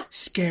is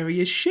scary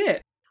as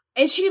shit.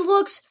 And she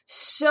looks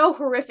so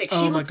horrific.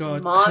 She looks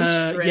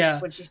monstrous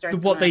when she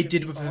starts. What they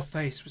did with her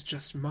face was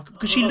just remarkable.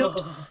 Because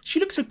she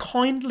looked so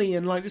kindly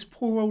and like this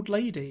poor old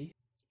lady.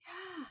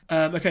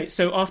 Yeah. Okay,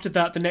 so after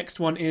that, the next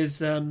one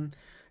is Backdraft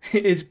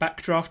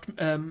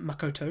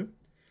Makoto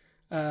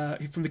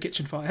from the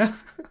kitchen fire.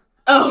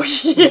 Oh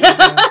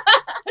yeah.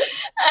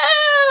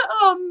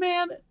 Oh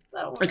man.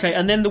 Okay,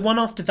 and then the one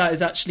after that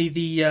is actually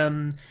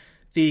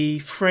the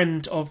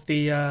friend of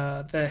the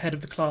head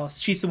of the class.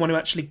 She's the one who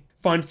actually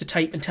finds the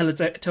tape and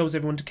tells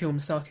everyone to kill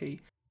Misaki.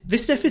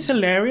 This death is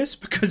hilarious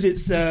because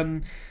it's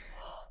do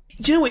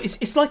you know what?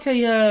 It's like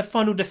a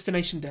Final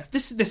Destination death.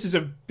 This is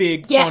a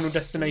big Final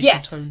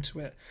Destination tone to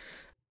it.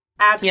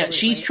 Absolutely. Yeah,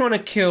 she's trying to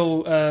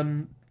kill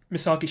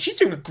Misaki. She's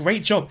doing a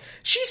great job.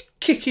 She's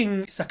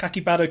kicking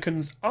Sakaki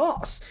Badokun's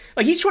ass.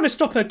 Like, he's trying to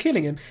stop her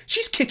killing him.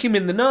 She's kicking him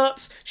in the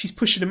nuts. She's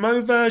pushing him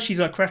over. She's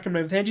like cracking him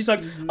over the head. She's like,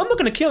 I'm not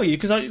going to kill you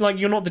because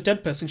you're not the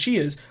dead person. She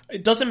is.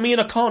 It doesn't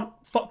mean I can't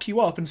fuck you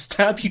up and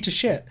stab you to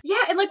shit. Yeah,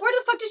 and like, where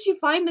the fuck did she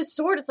find this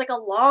sword? It's like a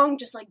long,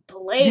 just like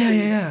blade.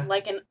 Yeah.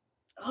 Like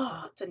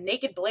it's a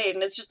naked blade,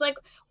 and it's just like,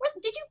 what?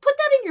 Did you put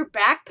that in your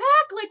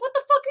backpack? Like, what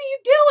the fuck are you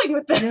doing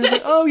with this?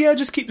 Yeah, like,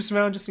 just keep this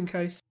around just in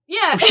case.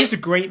 Yeah. She has a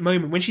great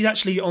moment when she's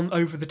actually on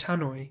over the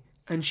tannoy,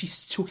 and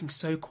she's talking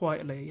so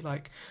quietly,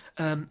 like,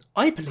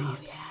 I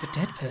believe the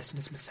dead person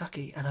is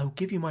Misaki, and I will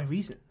give you my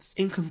reasons.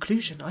 In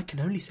conclusion, I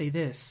can only say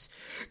this: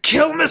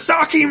 kill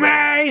Misaki,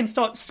 May! And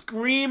start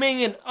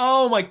screaming, and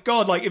oh my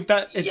god, like,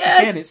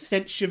 again, it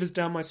sent shivers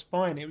down my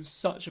spine. It was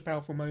such a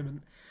powerful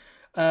moment.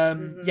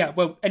 Yeah,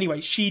 well,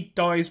 anyway, she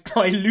dies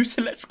by loose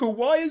electrical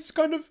wires,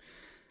 kind of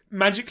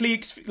magically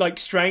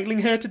strangling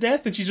her to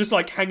death, and she's just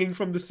like hanging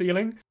from the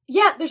ceiling.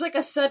 Yeah, there's like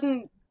a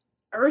sudden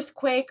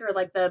earthquake, or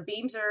like the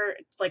beams are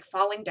like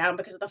falling down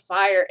because of the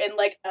fire, and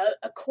like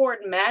a cord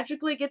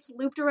magically gets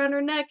looped around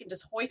her neck and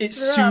just hoists her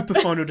up. It's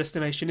super Final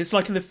Destination. It's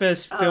like in the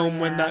first film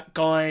when that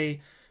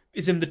guy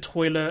is in the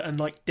toilet and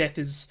like death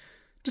is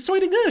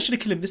deciding, should I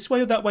kill him this way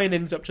or that way, and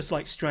ends up just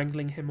like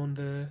strangling him on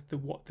the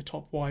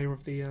top wire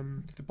of the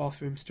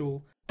bathroom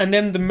stall. And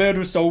then the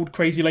murderous old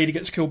crazy lady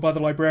gets killed by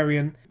the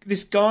librarian.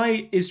 This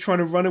guy is trying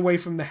to run away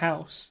from the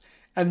house,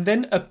 and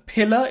then a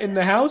pillar in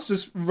the house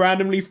just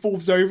randomly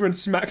falls over and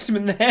smacks him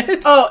in the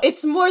head. Oh,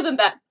 it's more than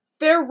that.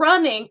 They're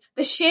running.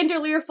 The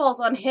chandelier falls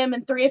on him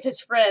and 3 of his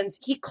friends.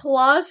 He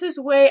claws his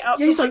way out.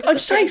 Yeah, he's like, I'm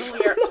safe.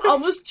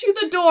 Almost to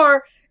the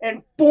door,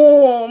 and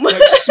boom!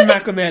 Like,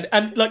 smack on the head.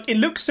 And like, it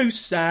looks so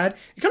sad.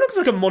 It kind of looks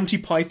like a Monty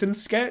Python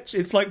sketch.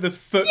 It's like the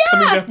foot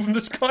coming down from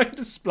the sky and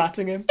just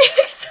splatting him.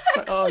 Exactly.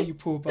 Like, oh, you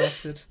poor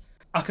bastard.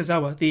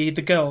 Akazawa, the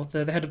girl,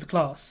 the head of the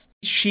class,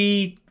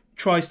 she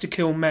tries to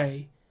kill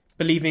May,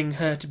 believing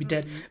her to be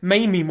dead.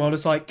 May, meanwhile,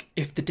 is like,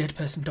 if the dead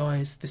person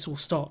dies, this all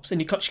stops. And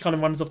she kind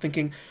of runs off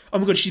thinking, oh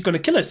my god, she's going to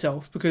kill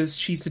herself because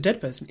she's the dead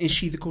person. Is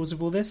she the cause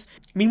of all this?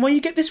 Meanwhile, you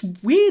get this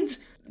weird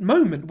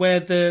moment where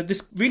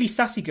this really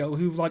sassy girl,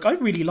 who like I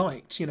really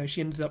liked, she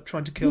ended up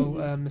trying to kill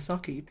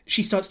Misaki.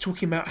 She starts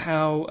talking about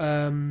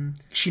how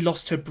she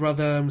lost her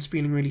brother and was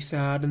feeling really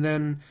sad, and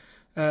then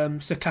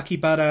Sakaki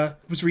Bara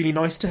was really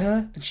nice to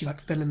her, and she like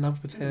fell in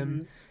love with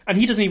him, and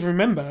he doesn't even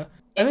remember,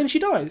 and then she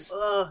dies.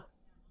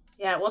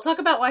 Yeah, we'll talk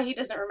about why he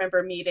doesn't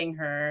remember meeting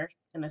her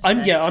in a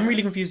second. I'm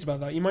really confused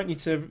about that. You might need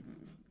to...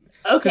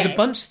 Okay. Because a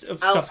bunch of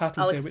stuff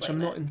happens here, which I'm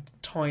not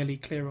entirely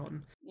clear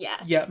on.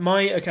 Yeah,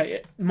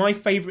 my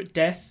favourite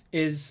death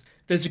is...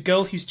 There's a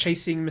girl who's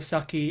chasing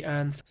Misaki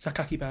and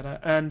Sakaki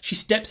Bara, and she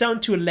steps out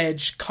onto a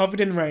ledge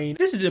covered in rain.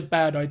 This is a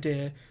bad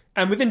idea.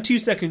 And within 2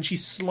 seconds, she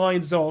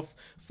slides off,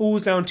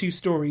 falls down 2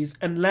 stories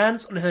and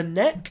lands on her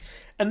neck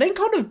and then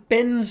kind of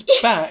bends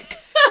back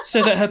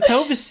so that her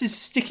pelvis is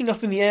sticking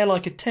up in the air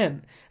like a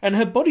tent and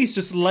her body's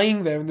just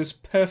laying there in this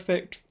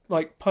perfect,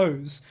 like,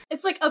 pose.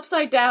 It's like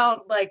upside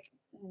down, like,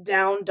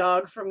 down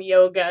dog from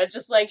yoga.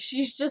 Just like,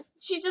 she's just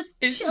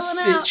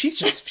chilling out.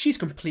 She's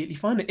completely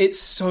fine. It's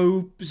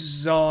so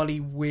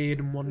bizarrely weird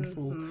and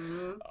wonderful.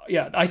 Mm-hmm.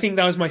 Yeah, I think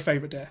that was my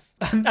favourite death.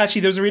 And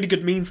actually, there was a really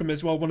good meme from it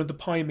as well. One of the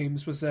pie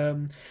memes was there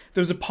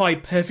was a pie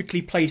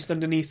perfectly placed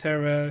underneath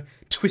her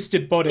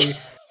twisted body.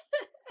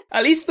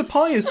 At least the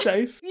pie is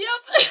safe. Yep.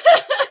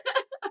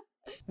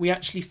 We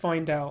actually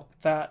find out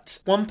that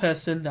one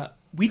person that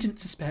we didn't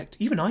suspect,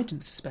 even I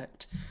didn't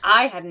suspect.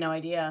 I had no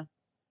idea.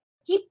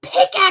 He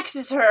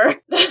pickaxes her!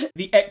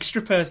 The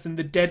extra person,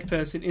 the dead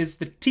person, is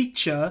the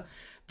teacher,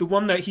 the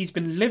one that he's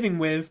been living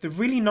with, the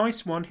really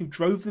nice one who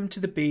drove them to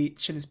the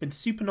beach and has been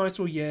super nice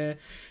all year.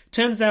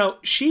 Turns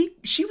out she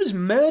was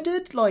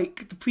murdered,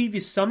 like, the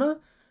previous summer,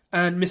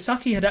 and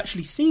Misaki had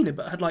actually seen it,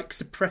 but had, like,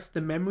 suppressed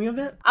the memory of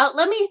it.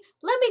 Let me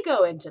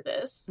go into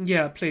this.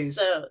 Yeah, please.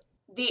 So,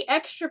 the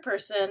extra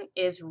person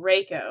is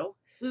Reiko,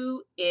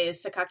 who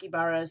is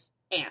Sakakibara's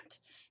aunt.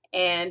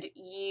 And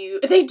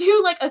they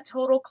do like a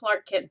total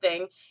Clark Kent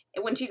thing.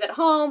 When she's at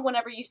home,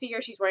 whenever you see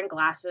her, she's wearing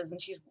glasses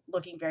and she's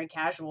looking very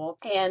casual.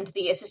 And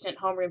the assistant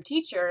homeroom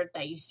teacher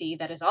that you see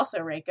that is also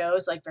Reiko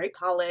is like very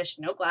polished,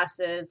 no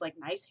glasses, like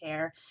nice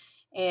hair.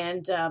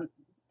 And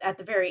at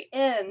the very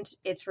end,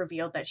 it's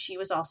revealed that she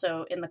was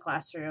also in the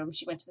classroom.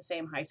 She went to the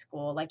same high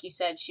school. Like you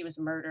said, she was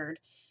murdered.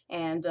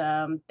 And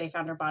they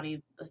found her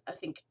body, I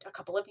think, a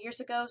couple of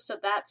years ago. So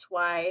that's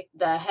why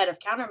the head of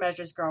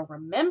countermeasures girl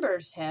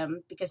remembers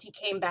him, because he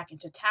came back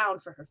into town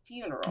for her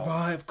funeral.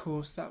 Right, of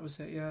course, that was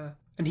it, yeah.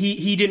 And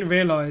he didn't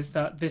realise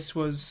that this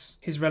was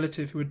his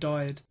relative who had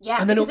died.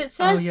 Yeah, and then because it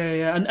says... Oh,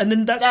 yeah. And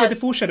then that's where the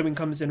foreshadowing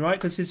comes in, right?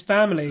 Because his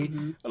family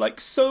are like,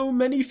 so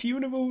many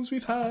funerals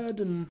we've had,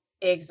 and...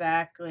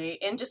 Exactly.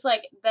 And just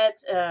like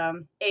that's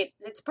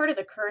it's part of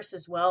the curse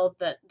as well,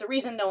 that the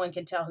reason no one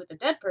can tell who the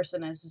dead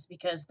person is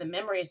because the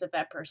memories of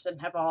that person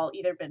have all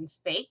either been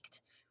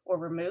faked or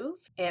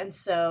removed. And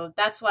so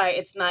that's why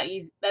it's not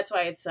easy. That's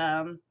why it's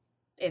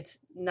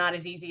not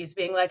as easy as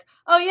being like,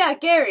 "Oh yeah,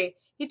 Gary,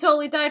 he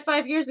totally died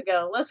 5 years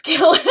ago. Let's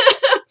kill him."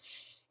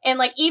 And,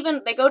 like,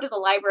 even they go to the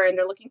library and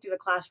they're looking through the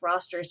class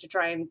rosters to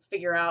try and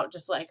figure out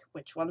just, like,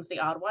 which one's the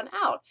odd one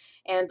out.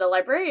 And the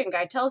librarian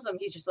guy tells them,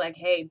 he's just like,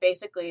 hey,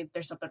 basically,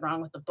 there's something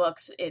wrong with the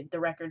books.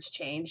 The records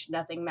changed.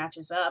 Nothing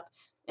matches up.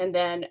 And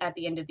then at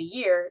the end of the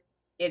year,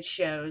 it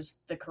shows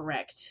the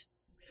correct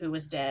who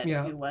was dead,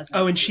 who wasn't.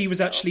 Oh, and she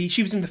was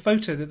in the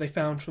photo that they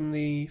found from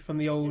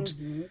the old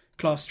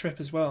class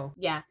trip as well.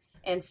 Yeah.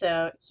 And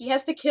so he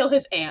has to kill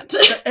his aunt.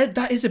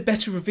 That is a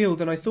better reveal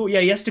than I thought. Yeah,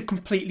 he has to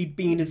completely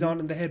bean his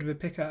aunt in the head with a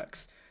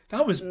pickaxe.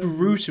 That was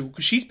brutal,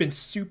 because she's been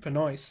super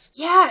nice.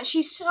 Yeah,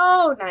 she's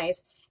so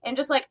nice. And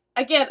just like,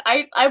 again,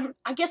 I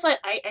guess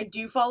I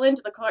do fall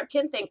into the Clark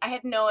Kent thing. I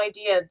had no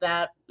idea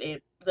that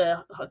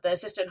the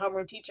assistant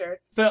homeroom teacher.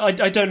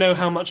 But I don't know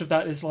how much of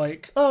that is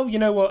like, oh, you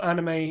know what,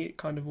 anime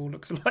kind of all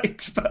looks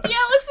alike. But... Yeah,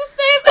 it looks the same.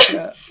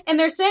 Yeah. And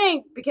they're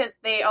saying, because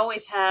they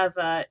always have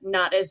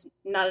not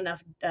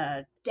enough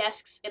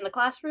desks in the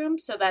classroom,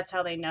 so that's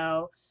how they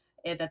know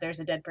that there's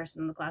a dead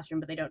person in the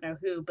classroom, but they don't know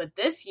who. But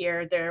this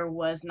year, there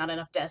was not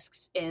enough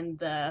desks in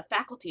the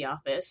faculty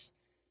office.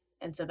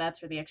 And so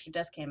that's where the extra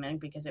desk came in,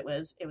 because it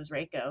was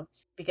Reiko.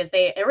 Because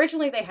they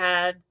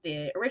had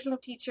the original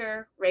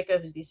teacher,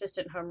 Reiko, who's the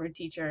assistant homeroom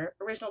teacher.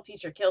 Original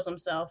teacher kills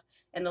himself,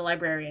 and the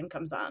librarian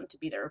comes on to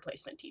be the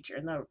replacement teacher.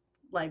 And the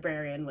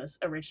librarian was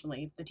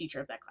originally the teacher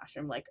of that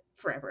classroom, like,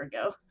 forever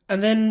ago.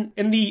 And then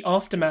in the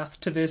aftermath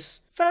to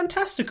this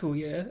fantastical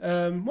year,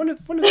 one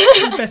of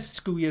the best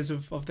school years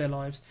of their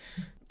lives,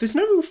 there's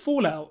no real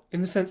fallout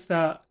in the sense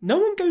that no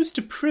one goes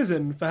to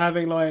prison for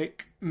having,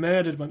 like,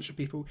 murdered a bunch of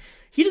people.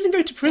 He doesn't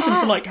go to prison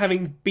for, like,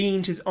 having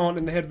beamed his aunt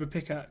in the head with a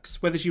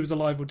pickaxe, whether she was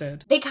alive or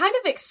dead. They kind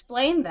of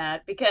explain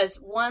that, because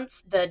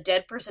once the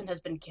dead person has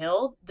been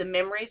killed, the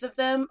memories of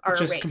them are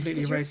just erased.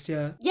 Completely erased,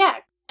 yeah. Yeah.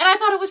 And I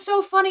thought it was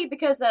so funny,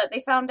 because they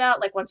found out,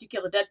 like, once you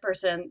kill a dead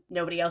person,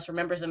 nobody else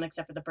remembers him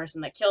except for the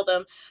person that killed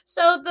him.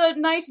 So the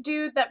nice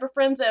dude that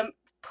befriends him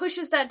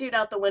pushes that dude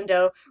out the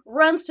window,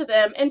 runs to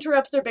them,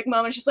 interrupts their big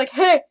moment. She's like,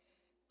 hey,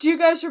 do you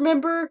guys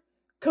remember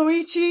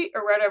Koichi,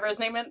 or whatever his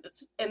name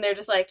is? And they're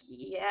just like,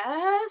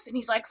 yes. And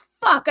he's like,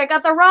 fuck, I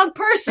got the wrong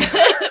person.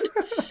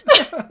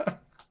 That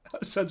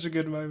was such a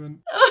good moment.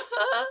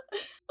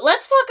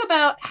 Let's talk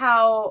about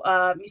how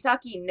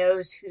Misaki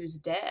knows who's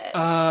dead.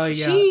 Yeah.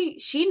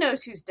 She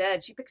knows who's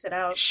dead. She picks it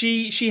out.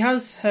 She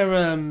has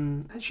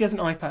her she has an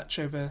eye patch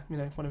over,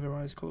 one of her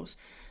eyes, of course.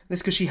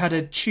 This because she had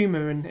a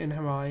tumour in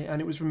her eye and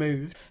it was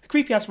removed. Her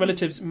creepy-ass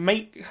relatives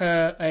make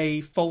her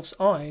a false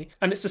eye,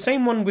 and it's the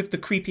same one with the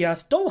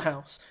creepy-ass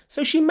dollhouse.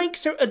 So she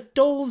makes her a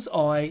doll's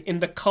eye in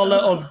the colour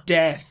of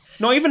death.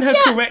 Not even her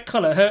correct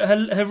colour.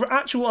 Her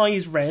actual eye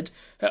is red.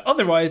 Her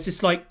other eye is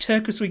this, like,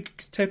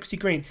 turquoisey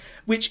green,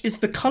 which is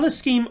the colour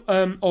scheme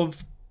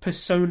of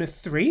Persona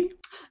 3.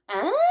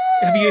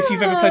 if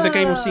you've ever played the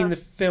game or seen the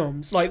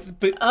films, like,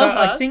 but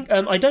I think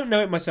I don't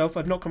know it myself.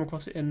 I've not come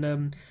across it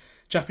in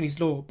Japanese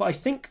lore, but I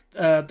think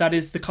that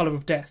is the color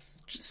of death,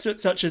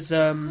 such as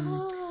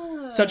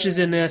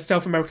in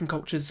South American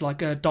cultures,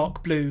 like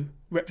dark blue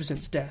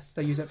represents death.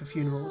 They use that for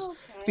funerals. Okay.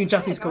 I think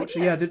Japanese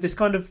culture, this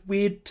kind of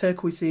weird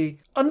turquoisey,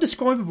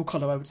 undescribable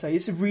colour, I would say.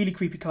 It's a really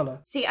creepy colour.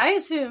 See, I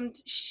assumed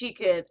she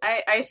could...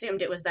 I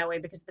assumed it was that way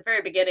because at the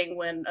very beginning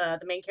when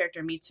the main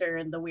character meets her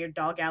in the weird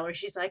doll gallery,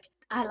 she's like,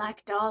 I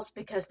like dolls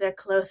because they're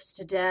close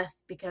to death,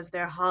 because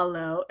they're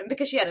hollow. And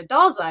because she had a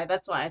doll's eye,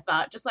 that's why I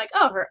thought. Just like,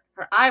 oh,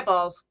 her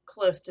eyeball's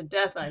close to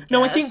death, I guess.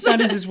 No, I think that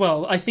is as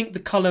well. I think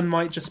the colour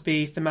might just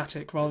be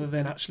thematic rather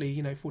than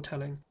actually,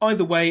 foretelling.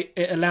 Either way,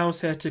 it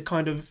allows her to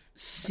kind of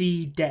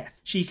see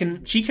death. She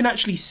can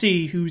actually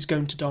see who's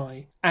going to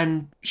die.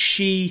 And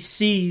she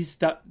sees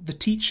that the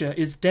teacher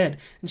is dead.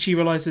 And she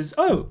realises,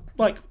 oh,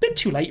 like, a bit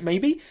too late,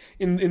 maybe,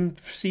 in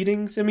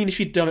proceedings. I mean, if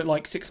she'd done it,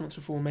 like, 6 months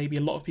before, maybe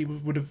a lot of people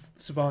would have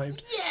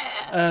survived.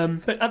 Yeah!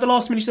 But at the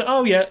last minute, she said,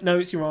 oh, yeah, no,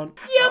 it's your aunt.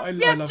 Yep, I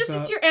love just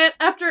that. it's your aunt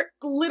after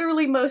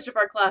literally most of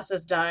our class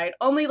has died.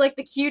 Only, like,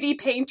 the cutie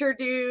painter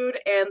dude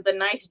and the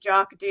nice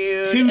jock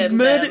dude.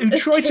 Who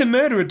tried to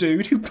murder a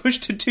dude who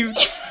pushed a dude.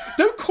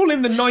 Don't call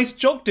him the nice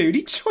jock dude.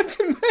 He tried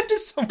to murder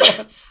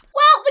someone.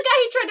 Well, the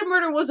guy he tried to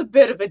murder was a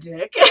bit of a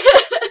dick.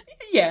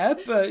 Yeah,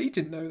 but he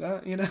didn't know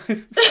that,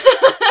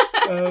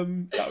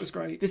 That was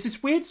great. There's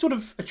this weird sort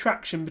of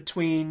attraction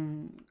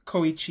between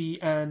Koichi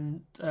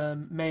and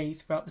Mei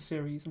throughout the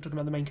series. I'm talking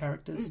about the main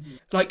characters. Mm-hmm.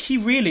 Like,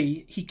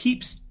 he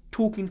keeps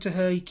talking to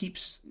her, he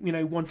keeps,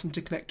 wanting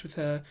to connect with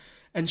her,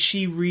 and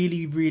she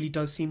really, really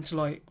does seem to,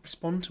 like,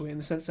 respond to it in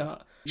the sense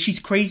that she's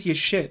crazy as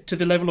shit to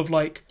the level of,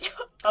 like...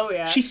 Oh,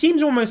 yeah. She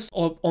seems almost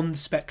on the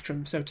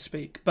spectrum, so to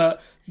speak,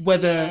 but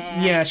whether...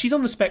 Yeah, she's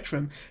on the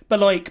spectrum, but,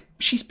 like,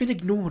 she's been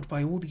ignored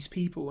by all these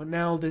people, and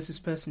now there's this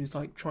person who's,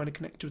 like, trying to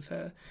connect with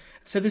her.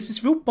 So there's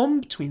this real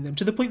bond between them,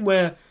 to the point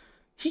where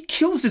he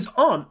kills his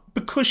aunt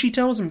because she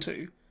tells him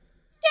to.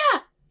 Yeah.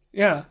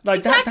 Yeah, like,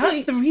 exactly.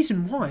 That's the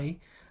reason why.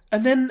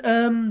 And then,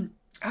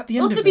 at the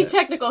end of it... Well, to be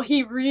technical,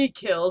 he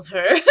re-kills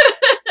her.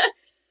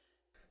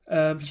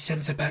 He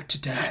sends her back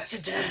to death. Back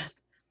to death.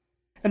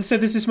 And so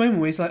there's this moment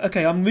where he's like,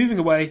 okay, I'm moving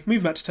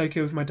back to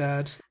Tokyo with my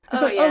dad.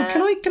 It's like, yeah.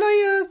 can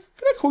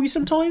I call you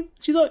sometime?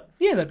 She's like,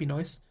 yeah, that'd be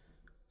nice.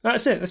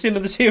 That's it. That's the end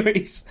of the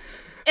series.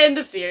 End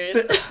of series.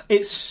 But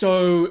it's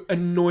so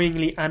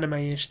annoyingly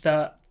anime-ish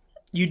that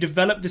you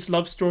develop this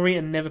love story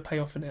and never pay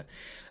off in it.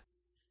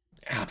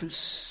 It happens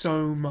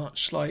so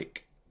much.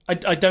 Like,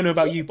 I don't know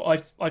about you,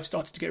 but I've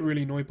started to get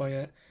really annoyed by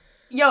it.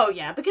 Yo,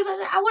 yeah, because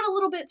I want a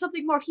little bit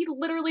something more. He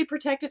literally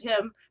protected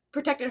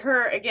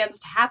her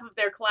against half of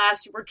their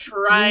class who were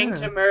trying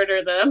to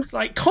murder them. It's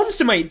like,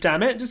 consummate,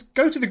 damn it! Just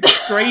go to the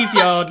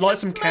graveyard, light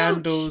some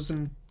candles,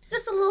 and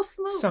just a little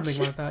smooch, something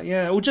like that.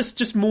 Yeah, or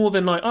just more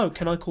than like, oh,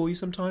 can I call you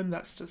sometime?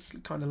 That's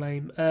just kind of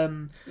lame.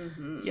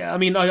 Yeah, I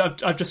mean,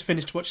 I've just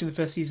finished watching the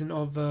first season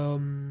of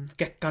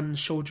Gekkan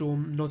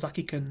Shoujo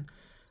Nozaki-kun.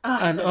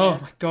 Oh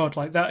my god,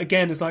 like that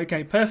again is like,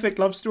 okay, perfect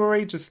love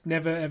story, just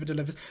never ever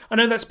delivers. I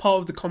know that's part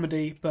of the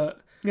comedy, but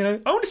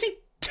I want to see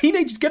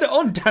teenagers get it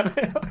on, damn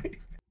it.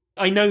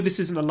 I know this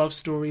isn't a love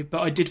story,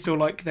 but I did feel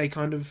like they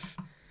kind of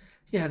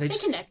they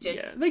connected.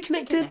 Yeah, they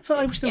connected, but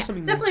I wish there was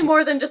something definitely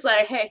more than just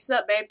like, hey,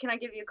 sup babe, can I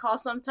give you a call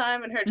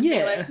sometime? And her just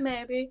be like,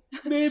 maybe.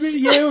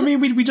 Yeah, I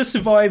mean we just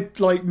survived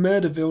like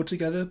Murderville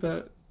together,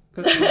 but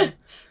that's fine.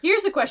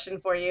 Here's a question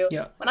for you.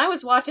 Yeah. When I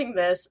was watching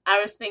this, I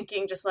was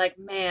thinking just like,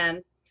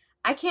 man,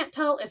 I can't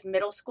tell if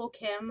middle school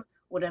Kim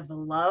would have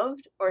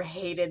loved or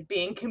hated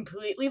being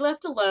completely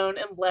left alone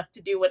and left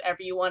to do whatever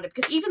you wanted.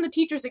 Because even the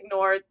teachers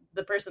ignore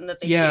the person that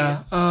they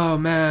choose. Oh,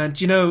 man.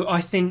 Do you know,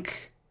 I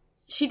think...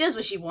 She does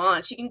what she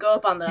wants. She can go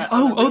up on the...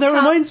 That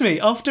reminds me.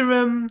 After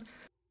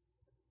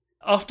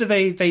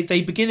they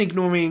begin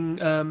ignoring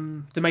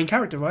the main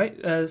character,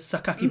 right?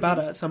 Sakaki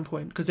Bada at some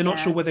point, because they're not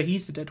sure whether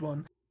he's the dead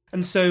one.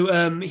 And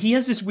so he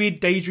has this weird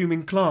daydream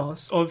in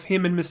class of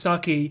him and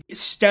Misaki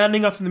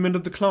standing up in the middle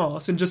of the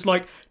class and just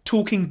like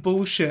talking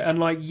bullshit and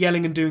like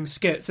yelling and doing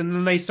skits. And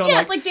then they start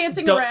like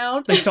dancing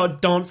around. They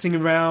start dancing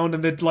around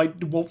and they're like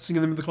waltzing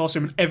in the middle of the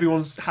classroom and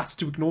everyone has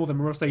to ignore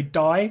them or else they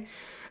die.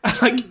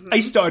 And like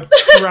I started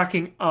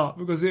cracking up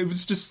because it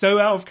was just so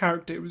out of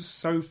character. It was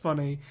so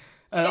funny.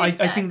 Exactly.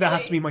 I think that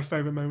has to be my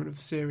favourite moment of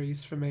the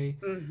series for me.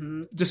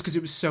 Mm-hmm. Just because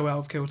it was so out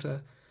of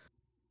kilter.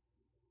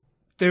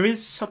 There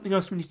is something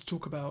else we need to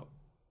talk about,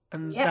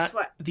 and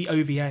the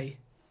OVA.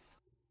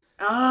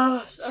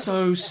 Oh,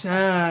 so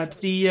sad.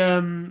 The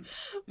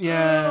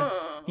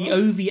the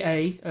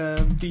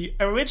OVA, the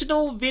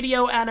original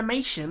video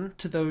animation.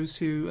 To those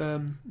who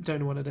don't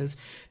know what it is,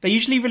 they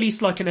usually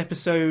release like an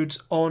episode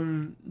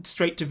on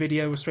straight to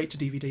video or straight to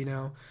DVD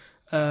now,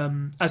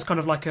 as kind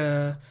of like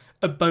a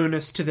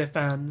bonus to their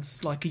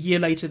fans. Like a year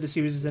later, the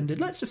series has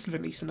ended. Let's just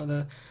release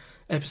another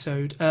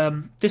episode.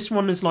 This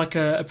one is like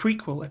a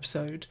prequel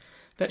episode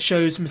that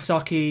shows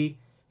Misaki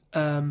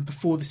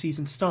before the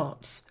season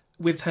starts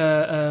with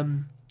her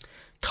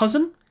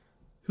cousin,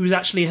 who's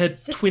actually her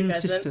Sister twin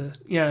cousin. sister.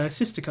 Yeah,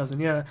 sister cousin,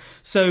 yeah.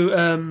 So,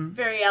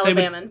 Very they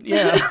would, Alabaman.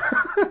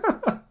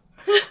 yeah.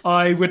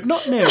 I would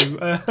not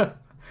know.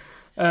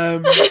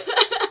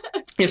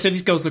 Yeah, so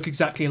these girls look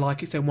exactly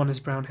alike, except one has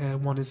brown hair,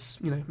 one is,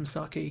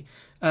 Misaki.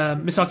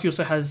 Misaki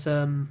also has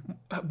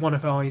one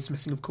of her eyes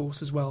missing, of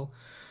course, as well.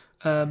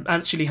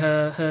 Actually,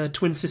 her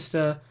twin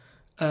sister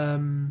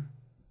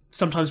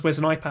sometimes wears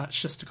an eye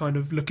patch just to kind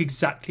of look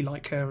exactly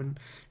like her and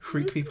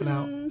freak people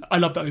out. I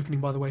love that opening,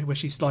 by the way, where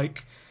she's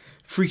like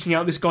freaking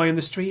out this guy in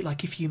the street,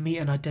 like, if you meet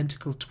an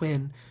identical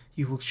twin,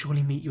 you will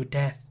surely meet your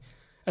death.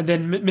 And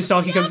then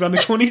Misaki comes around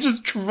the corner, he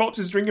just drops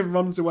his drink and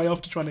runs away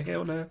after trying to hit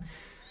on her.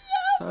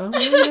 So,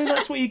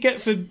 that's what you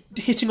get for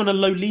hitting on a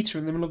Lolita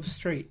in the middle of the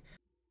street.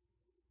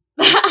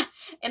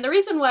 And the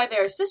reason why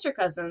they're sister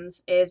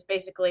cousins is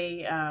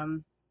basically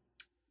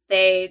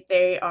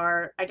they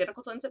are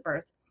identical twins at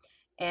birth.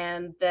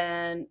 And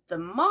then the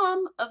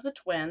mom of the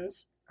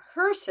twins,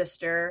 her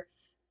sister,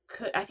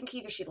 I think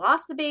either she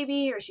lost the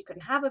baby or she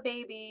couldn't have a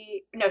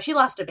baby. No, she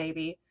lost a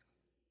baby.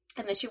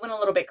 And then she went a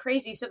little bit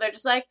crazy. So they're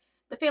just like,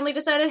 the family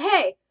decided,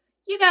 hey,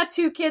 you got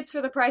 2 kids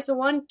for the price of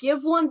 1.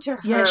 Give one to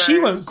her. Yeah, she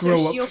won't grow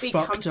so up she'll be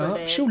fucked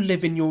comforted. up. She'll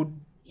live in your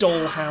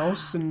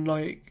dollhouse and,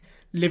 like,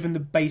 live in the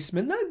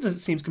basement. That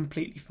seems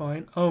completely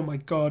fine. Oh my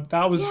god,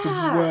 that was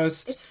the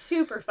worst. It's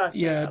super fucked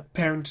up.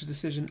 Parental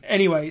decision.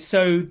 Anyway,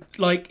 so,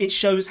 like, it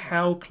shows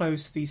how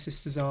close these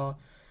sisters are.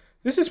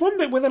 There's this one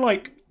bit where they're,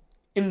 like,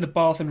 in the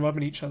bath and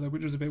rubbing each other,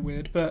 which was a bit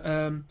weird, but,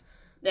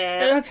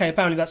 Yeah. okay,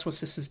 apparently that's what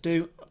sisters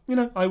do.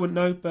 I wouldn't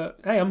know, but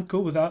hey, I'm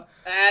cool with that.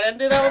 I didn't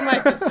do that with my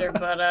sister,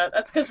 but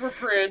that's because we're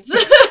prudes.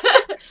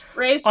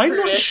 Raised prudish. I'm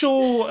not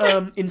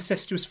sure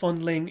incestuous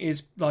fondling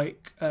is,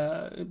 like,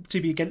 to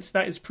be against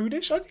that is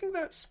prudish. I think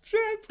that's...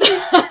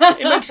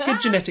 it makes good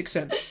genetic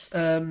sense.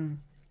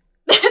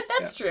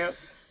 That's true.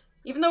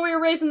 Even though we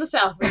were raised in the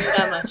South, we knew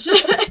that much.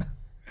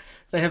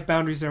 They have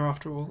boundaries there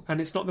after all, and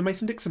it's not the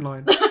Mason-Dixon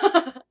line.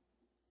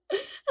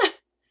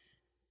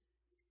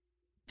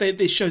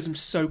 It shows them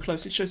so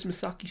close. It shows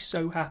Misaki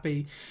so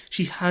happy.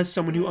 She has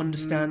someone who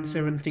understands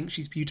her and thinks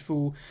she's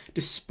beautiful,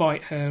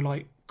 despite her,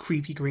 like,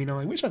 creepy green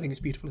eye, which I think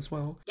is beautiful as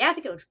well. Yeah, I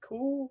think it looks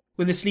cool.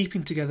 When they're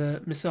sleeping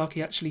together,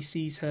 Misaki actually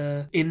sees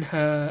her in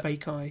her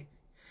fake eye.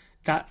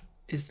 That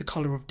is the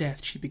colour of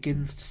death. She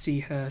begins to see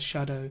her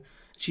shadow.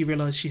 She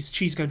realises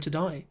she's going to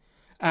die.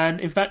 And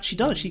in fact, she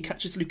does. She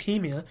catches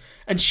leukemia,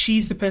 and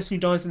she's the person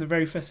who dies in the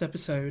very first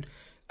episode.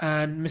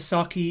 And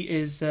Misaki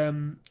is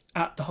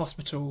at the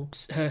hospital.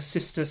 Her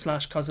sister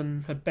 /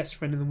 cousin, her best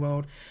friend in the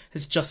world,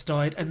 has just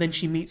died. And then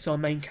she meets our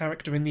main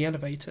character in the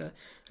elevator.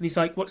 And he's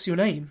like, what's your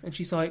name? And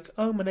she's like,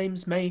 oh, my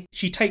name's May.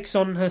 She takes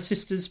on her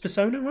sister's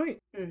persona, right?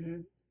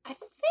 Mm-hmm. I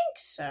think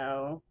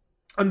so.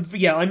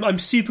 I'm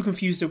super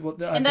confused at what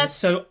that and is.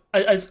 So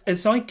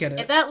as I get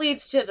it, and that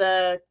leads to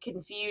the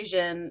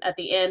confusion at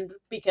the end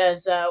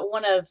because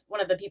one of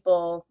the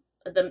people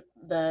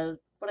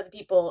one of the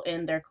people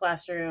in their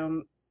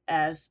classroom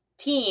as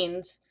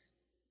teens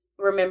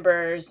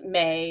remembers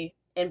May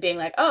and being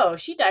like, oh,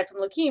 she died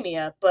from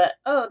leukemia, but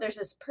there's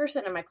this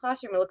person in my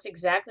classroom who looks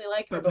exactly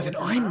like her, but with an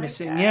eye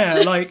missing, patch.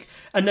 yeah, like,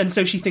 and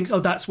so she thinks, oh,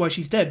 that's why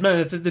she's dead.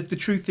 No, the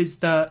truth is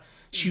that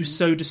she was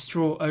so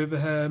distraught over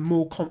her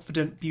more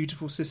confident,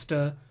 beautiful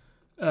sister,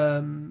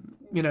 dying,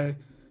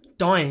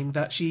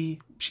 that she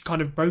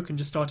kind of broke and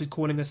just started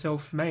calling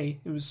herself May.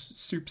 It was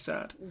super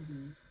sad.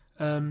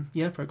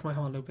 Mm-hmm. Broke my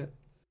heart a little bit.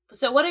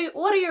 So what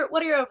are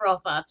your overall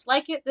thoughts?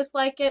 Like it,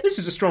 dislike it? This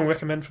is a strong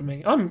recommend for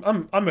me.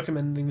 I'm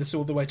recommending this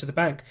all the way to the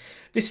bank.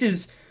 This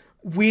is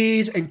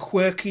weird and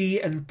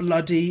quirky and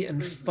bloody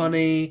and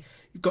funny.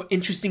 You've got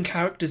interesting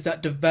characters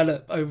that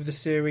develop over the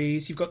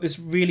series. You've got this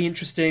really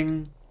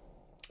interesting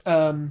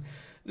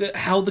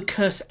how the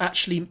curse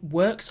actually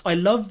works. I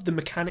love the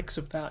mechanics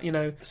of that,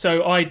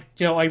 So I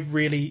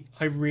really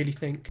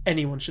think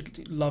anyone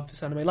should love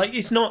this anime. Like,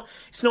 it's not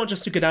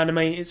just a good anime,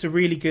 it's a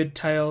really good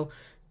tale.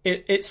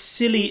 It's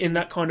silly in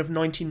that kind of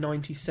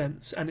 1990s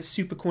sense, and it's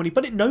super corny,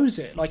 but it knows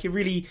it. Like,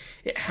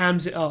 it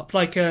hams it up.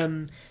 Like,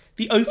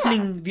 the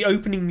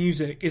opening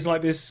music is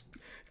like this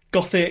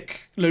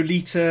gothic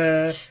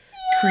Lolita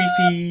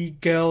creepy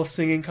girl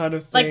singing kind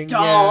of thing. Like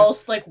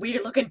dolls, like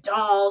weird looking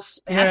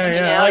dolls.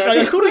 Yeah. Like,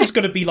 I thought it was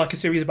going to be like a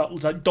series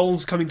about like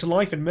dolls coming to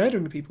life and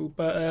murdering people,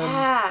 but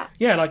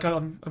like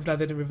I'm glad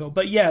they didn't reveal.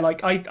 But yeah,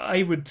 like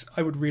I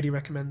would really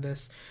recommend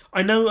this.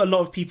 I know a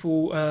lot of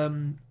people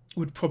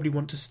would probably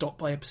want to stop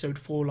by episode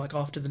 4, like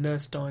after the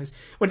nurse dies,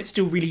 when it's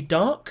still really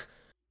dark.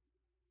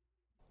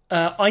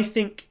 I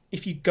think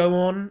if you go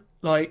on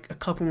like a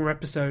couple more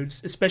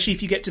episodes, especially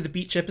if you get to the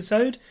beach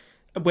episode,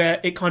 where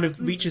it kind of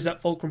reaches that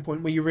fulcrum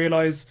point where you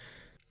realise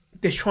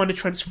they're trying to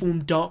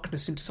transform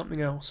darkness into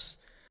something else.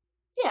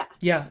 Yeah.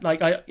 Yeah, like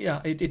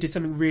it did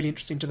something really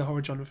interesting to the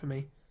horror genre for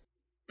me.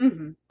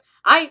 Mm-hmm.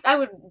 I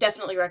would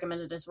definitely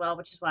recommend it as well,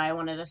 which is why I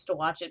wanted us to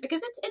watch it,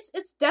 because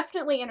it's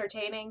definitely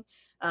entertaining.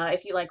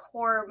 If you like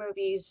horror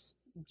movies,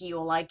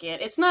 you'll like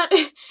it. It's not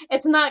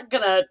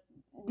gonna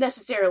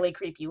necessarily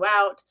creep you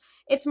out.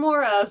 It's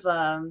more of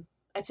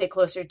I'd say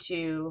closer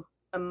to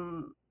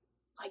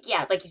like,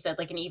 yeah, like you said,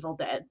 like an Evil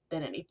Dead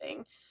than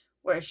anything,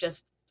 where it's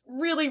just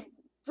really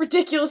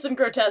ridiculous and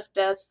grotesque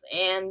deaths,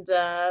 and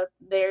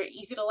they're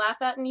easy to laugh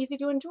at and easy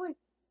to enjoy.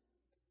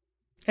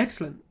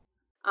 Excellent.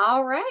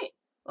 All right.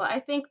 Well, I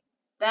think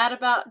that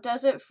about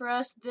does it for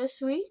us this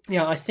week.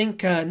 Yeah, I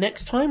think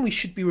next time we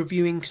should be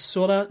reviewing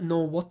Sora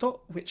no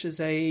Woto, which is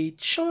a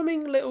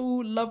charming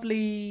little,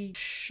 lovely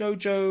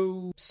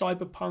shoujo,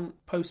 cyberpunk,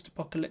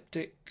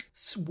 post-apocalyptic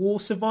war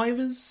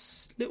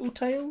survivors little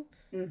tale,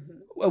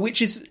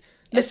 which is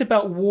less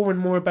about war and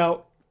more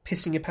about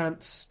pissing your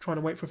pants, trying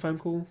to wait for a phone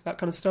call, that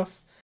kind of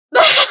stuff.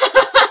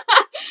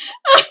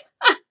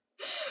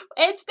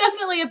 It's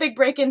definitely a big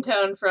break in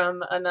tone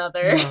from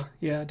another.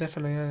 Yeah,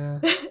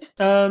 definitely.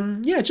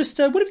 Just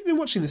what have you been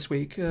watching this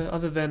week,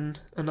 other than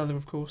another,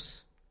 of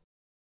course?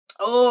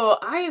 Oh,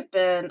 I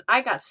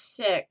got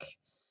sick.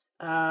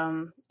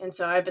 And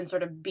so I've been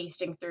sort of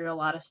beasting through a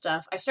lot of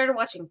stuff. I started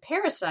watching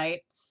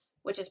Parasite,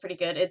 which is pretty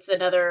good. It's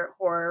another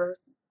horror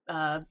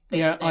based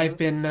thing. I've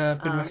been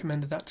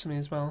recommended that to me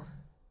as well.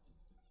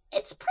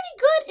 It's pretty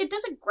good. It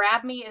doesn't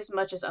grab me as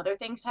much as other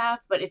things have,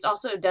 but it's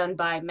also done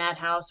by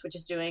Madhouse, which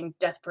is doing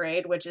Death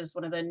Parade, which is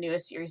one of the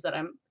newest series that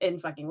I'm in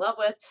fucking love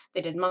with.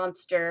 They did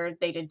Monster,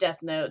 they did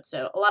Death Note,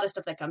 so a lot of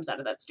stuff that comes out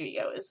of that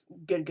studio is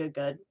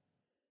good.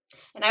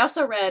 And I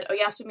also read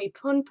Oyasumi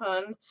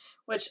Punpun,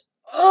 which,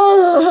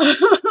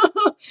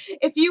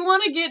 if you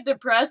want to get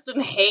depressed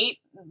and hate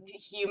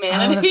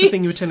humanity, that's the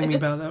thing you were telling me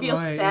just about. That feel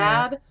right?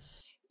 Sad.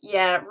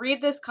 Yeah,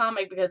 read this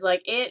comic because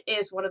like it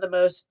is one of the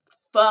most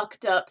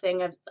fucked up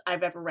thing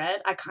I've ever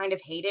read. I kind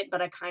of hate it,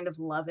 but I kind of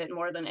love it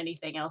more than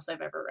anything else I've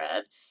ever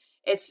read.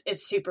 It's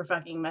super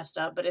fucking messed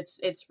up, but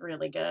it's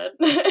really good.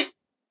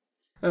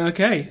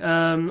 Okay,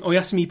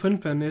 Oyasumi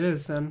Punpun it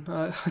is then.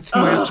 I think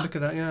I have to look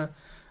at that, yeah.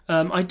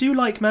 I do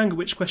like manga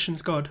which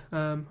questions God,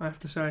 I have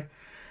to say.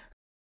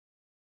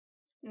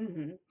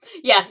 Mm-hmm.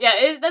 Yeah,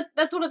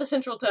 that's one of the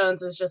central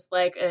tones is just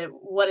like,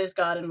 what is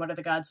God and what are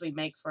the gods we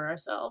make for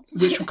ourselves?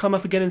 Which will come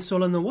up again in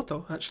Sora no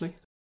Woto, actually.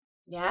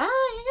 Yeah.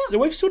 So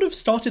we've sort of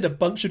started a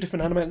bunch of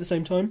different anime at the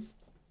same time.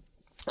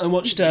 I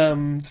watched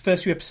the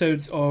first few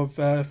episodes of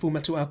Full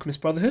Metal Alchemist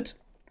Brotherhood.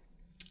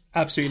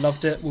 Absolutely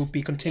loved it. We'll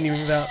be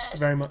continuing that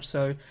very much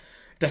so.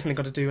 Definitely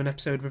got to do an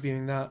episode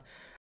reviewing that.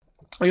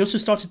 I also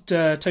started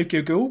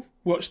Tokyo Ghoul.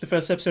 Watched the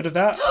first episode of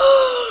that.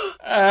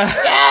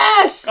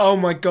 Yes! Oh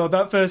my god,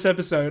 that first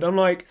episode. I'm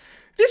like,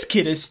 this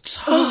kid is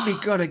totally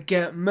gonna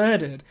get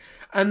murdered.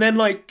 And then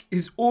like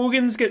his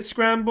organs get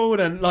scrambled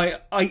and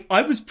like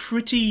I was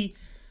pretty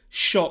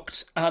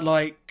shocked at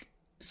like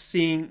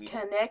seeing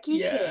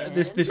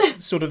this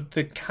sort of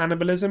the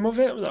cannibalism of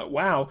it. I was like,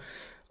 wow,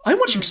 I'm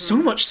watching so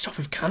much stuff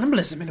with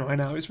cannibalism in right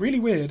now. It's really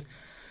weird.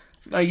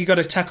 You got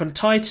Attack on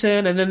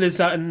Titan, and then there's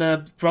that in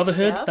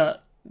Brotherhood,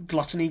 that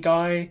gluttony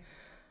guy.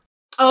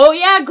 Oh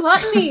yeah,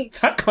 gluttony.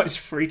 That guy's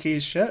freaky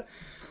as shit.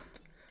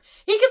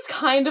 He gets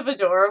kind of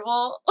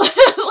adorable.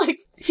 Like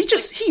he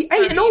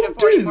ate an old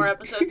dude. More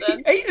episodes in.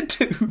 He ate a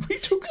dude. What are you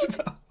talking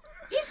about?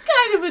 He's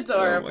kind of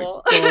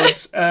adorable. Oh my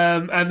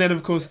god. And then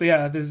of course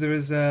there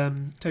is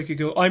Tokyo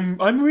Ghoul.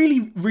 I'm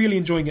really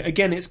enjoying it.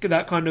 Again, it's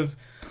that kind of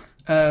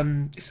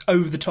it's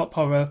over the top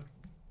horror.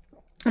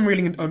 I'm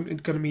going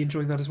to be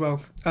enjoying that as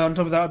well. On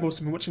top of that, I've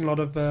also been watching a lot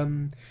of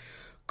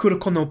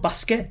Kuroko no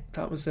Basket.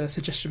 That was a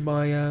suggestion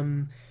by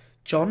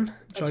John.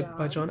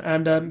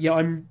 And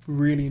I'm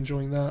really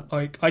enjoying that.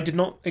 Like, I did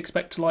not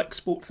expect to like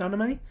sports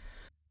anime.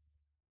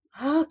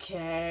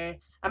 Okay,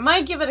 I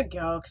might give it a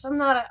go because I'm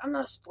not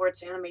a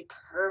sports anime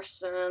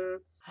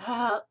person.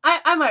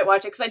 I might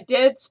watch it because I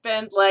did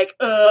spend like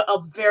a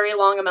very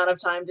long amount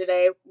of time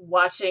today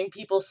watching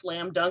people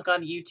slam dunk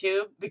on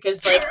YouTube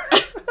because like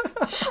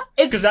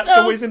it's that's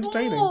so always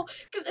entertaining.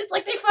 Because it's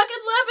like they fucking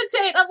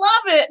levitate. I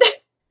love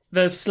it.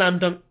 The slam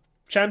dunk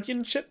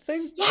championship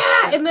thing.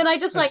 Yeah, and then I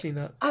just I've seen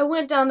that. I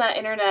went down that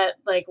internet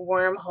like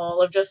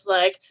wormhole of just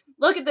like,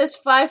 look at this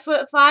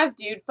 5'5"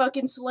 dude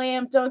fucking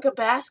slam dunk a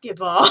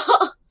basketball.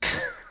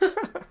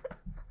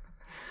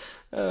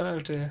 Oh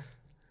dear,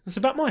 it's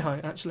about my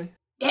height actually.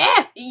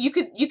 Yeah, you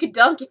could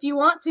dunk if you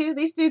want to.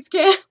 These dudes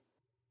can.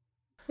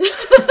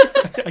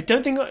 I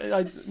don't think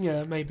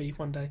maybe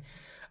one day.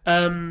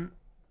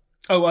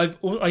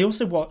 I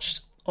also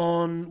watched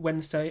on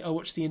Wednesday. I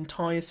watched the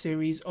entire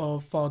series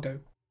of Fargo.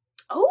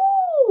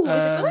 Oh,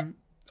 was it good?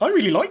 I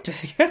really liked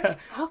it. Yeah,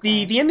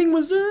 okay. The ending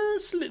was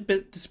a little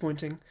bit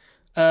disappointing.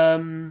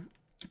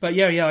 But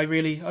yeah, I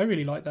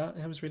really liked that.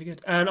 It was really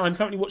good. And I'm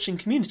currently watching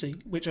Community,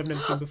 which I've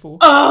never seen before.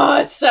 Oh,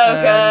 it's so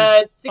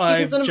good. 6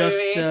 seasons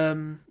in a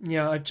movie.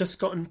 I've just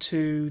gotten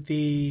to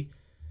the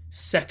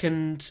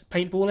second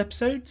paintball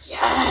episodes.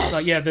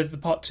 Yes! There's the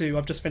part 2.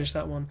 I've just finished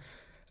that one.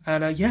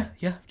 And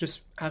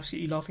just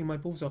absolutely laughing my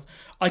balls off.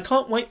 I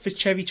can't wait for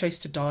Chevy Chase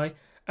to die.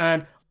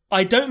 And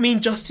I don't mean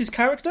just his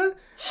character.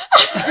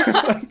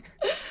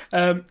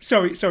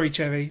 Sorry,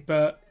 Chevy,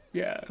 but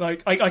yeah,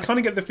 like I kind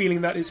of get the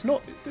feeling that it's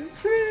not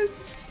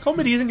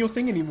comedy isn't your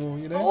thing anymore,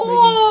 you know?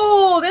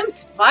 Oh,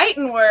 them's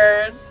fighting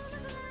words.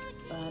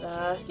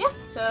 But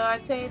so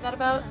I'd say that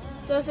about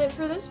does it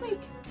for this week.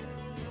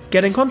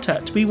 get in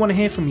contact. We want to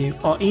hear from you.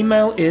 Our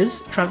email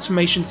is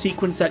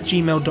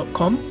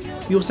transformationsequence@gmail.com.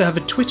 We also have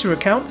a Twitter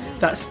account,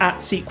 that's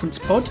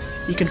 @sequencepod.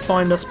 You can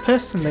find us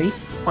personally.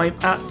 I'm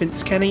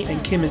 @Vince Kenny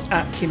and Kim is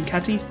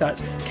 @KimCatties.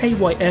 That's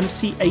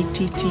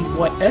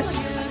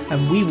KymCattys.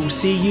 And we will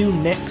see you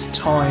next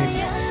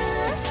time.